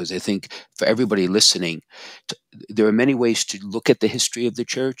book, because I think for everybody listening, there are many ways to look at the history of the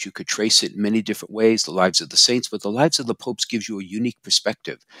church. You could trace it in many different ways, the lives of the saints, but the lives of the popes gives you a unique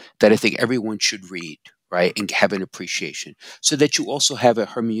perspective that I think everyone should read, right? And have an appreciation, so that you also have a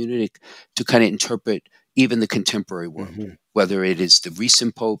hermeneutic to kind of interpret even the contemporary world, whether it is the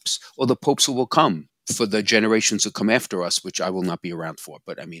recent popes or the popes who will come for the generations who come after us, which I will not be around for.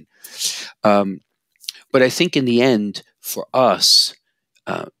 But I mean, but I think in the end, for us,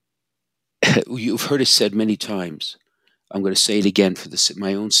 you've heard it said many times. I'm going to say it again for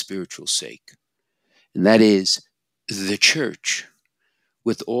my own spiritual sake, and that is the church,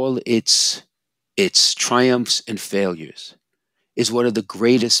 with all its triumphs and failures, is one of the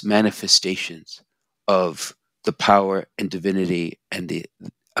greatest manifestations of the power and divinity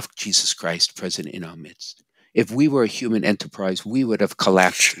of Jesus Christ present in our midst. If we were a human enterprise, we would have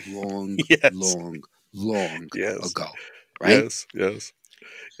collapsed long ago, right? Yes.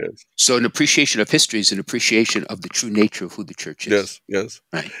 So an appreciation of history is an appreciation of the true nature of who the church is. Yes.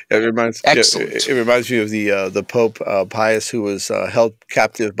 Right. It reminds me of the Pope Pius, who was held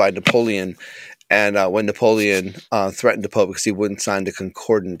captive by Napoleon. And when Napoleon threatened the Pope because he wouldn't sign the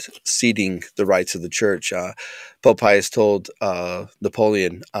Concordant ceding the rights of the church, Pope Pius told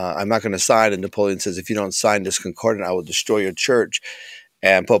Napoleon, I'm not going to sign. And Napoleon says, if you don't sign this Concordant, I will destroy your church.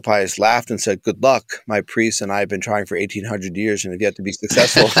 And Pope Pius laughed and said, good luck. My priests and I have been trying for 1,800 years and have yet to be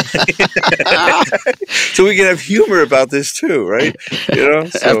successful. So we can have humor about this too, right? So,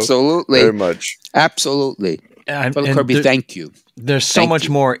 absolutely. Very much. Absolutely. Father Kirby, thank you. There's so much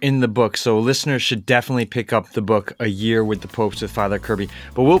more in the book, so listeners should definitely pick up the book, A Year with the Popes with Father Kirby.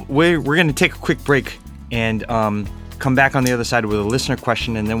 But we're going to take a quick break and come back on the other side with a listener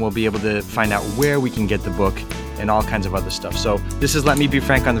question, and then we'll be able to find out where we can get the book and all kinds of other stuff. So this is Let Me Be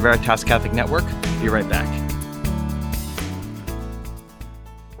Frank on the Veritas Catholic Network. Be right back.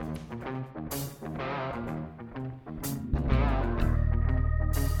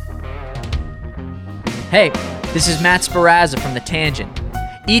 Hey, this is Matt Sparazza from The Tangent.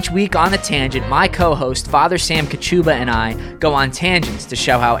 Each week on The Tangent, my co-host, Father Sam Kachuba, and I go on tangents to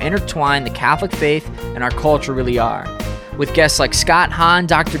show how intertwined the Catholic faith and our culture really are. With guests like Scott Hahn,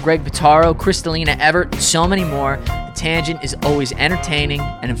 Dr. Greg Pitaro, Kristalina Everett, and so many more, The Tangent is always entertaining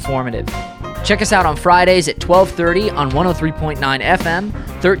and informative. Check us out on Fridays at 12:30 on 103.9 FM,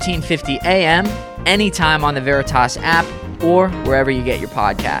 1350 AM, anytime on the Veritas app, or wherever you get your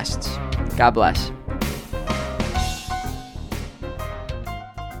podcasts. God bless.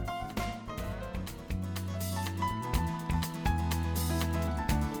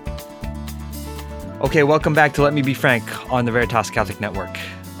 Okay, welcome back to Let Me Be Frank on the Veritas Catholic Network.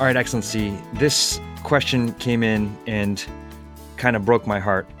 All right, Excellency, this question came in and kind of broke my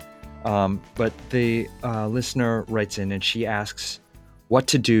heart. But the listener writes in and she asks what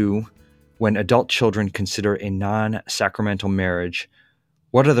to do when adult children consider a non-sacramental marriage.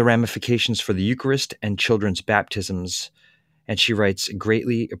 What are the ramifications for the Eucharist and children's baptisms? And she writes,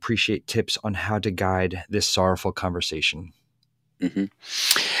 greatly appreciate tips on how to guide this sorrowful conversation. Mm-hmm.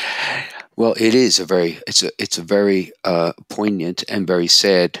 Well, it is a very poignant and very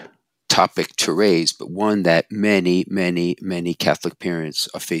sad topic to raise, but one that many Catholic parents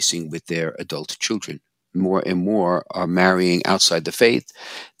are facing with their adult children. More and more are marrying outside the faith.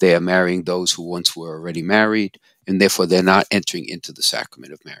 They are marrying those who once were already married, and therefore they're not entering into the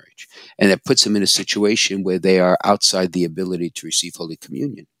sacrament of marriage. And it puts them in a situation where they are outside the ability to receive Holy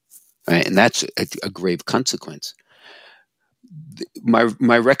Communion, right? And that's a grave consequence.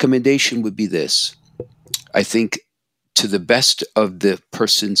 My recommendation would be this. I think to the best of the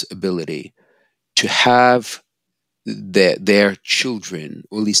person's ability to have their children,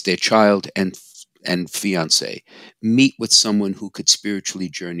 or at least their child and fiance, meet with someone who could spiritually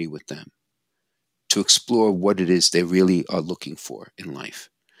journey with them to explore what it is they really are looking for in life.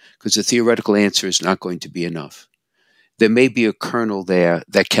 Because the theoretical answer is not going to be enough. There may be a kernel there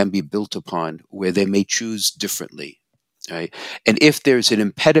that can be built upon where they may choose differently. Right? And if there's an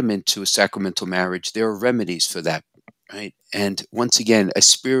impediment to a sacramental marriage, there are remedies for that. Right? And once again, a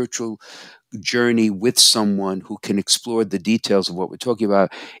spiritual journey with someone who can explore the details of what we're talking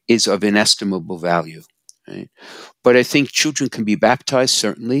about is of inestimable value. Right? But I think children can be baptized,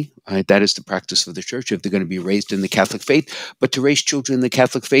 certainly. Right? That is the practice of the church if they're going to be raised in the Catholic faith. But to raise children in the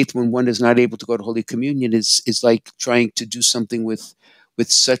Catholic faith when one is not able to go to Holy Communion is like trying to do something with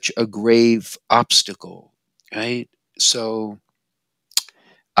such a grave obstacle. Right? So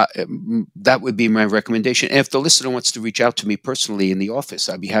that would be my recommendation. And if the listener wants to reach out to me personally in the office,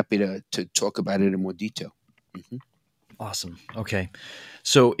 I'd be happy to talk about it in more detail. Mm-hmm. Awesome. Okay.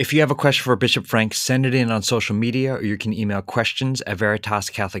 So if you have a question for Bishop Frank, send it in on social media, or you can email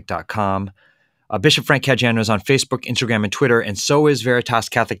questions@veritascatholic.com. Bishop Frank Caggiano is on Facebook, Instagram, and Twitter, and so is Veritas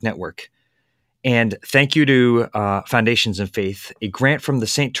Catholic Network. And thank you to Foundations in Faith. A grant from the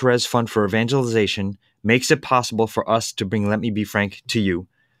St. Therese Fund for Evangelization makes it possible for us to bring Let Me Be Frank to you.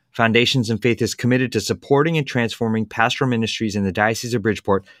 Foundations in Faith is committed to supporting and transforming pastoral ministries in the Diocese of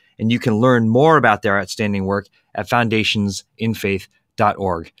Bridgeport, and you can learn more about their outstanding work at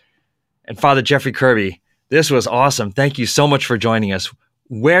foundationsinfaith.org. And Father Jeffrey Kirby, this was awesome. Thank you so much for joining us.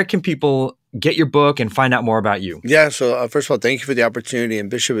 Where can people get your book and find out more about you? Yeah, so first of all, thank you for the opportunity. And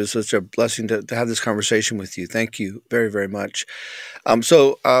Bishop, it's such a blessing to have this conversation with you. Thank you very, very much.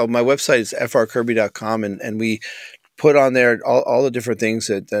 So my website is frkirby.com, and we put on there all the different things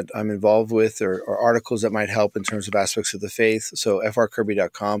that I'm involved with or articles that might help in terms of aspects of the faith. So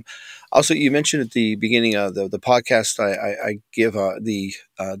frkirby.com. Also, you mentioned at the beginning of the podcast, I give the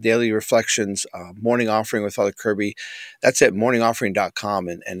daily reflections, morning offering with Father Kirby. That's at morningoffering.com.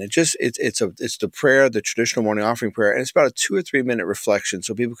 And it's the prayer, the traditional morning offering prayer. And it's about a 2 or 3 minute reflection.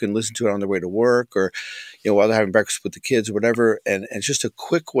 So people can listen to it on their way to work or, while they're having breakfast with the kids or whatever. And it's just a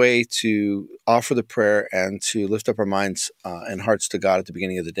quick way to offer the prayer and to lift up our minds and hearts to God at the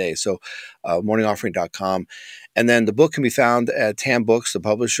beginning of the day. So morningoffering.com. And then the book can be found at Tam Books, the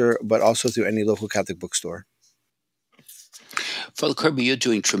publisher, but also through any local Catholic bookstore. Father Kirby, you're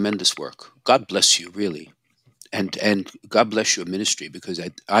doing tremendous work. God bless you, really. And God bless your ministry, because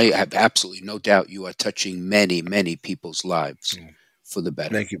I have absolutely no doubt you are touching many, many people's lives for the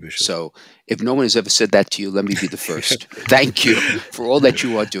better. Thank you, Bishop. So if no one has ever said that to you, let me be the first. Thank you for all that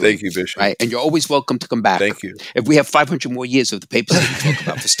you are doing. Thank you, Bishop. Right? And you're always welcome to come back. Thank you. If we have 500 more years of the papers that we talk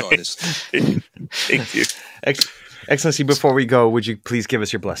about, for starters. Thank you. Excellency, before we go, would you please give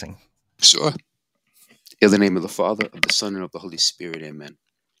us your blessing? Sure. In the name of the Father, of the Son, and of the Holy Spirit, amen.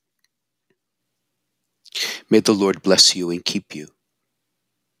 May the Lord bless you and keep you.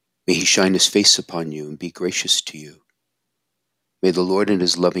 May he shine his face upon you and be gracious to you. May the Lord in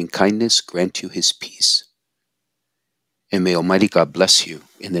his loving kindness grant you his peace. And may Almighty God bless you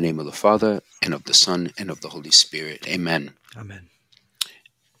in the name of the Father, and of the Son, and of the Holy Spirit. Amen. Amen.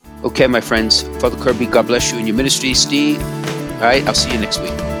 Okay, my friends. Father Kirby, God bless you in your ministry. Steve, all right, I'll see you next week.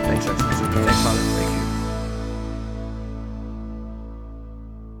 Thanks, Excellency. Thanks, Father.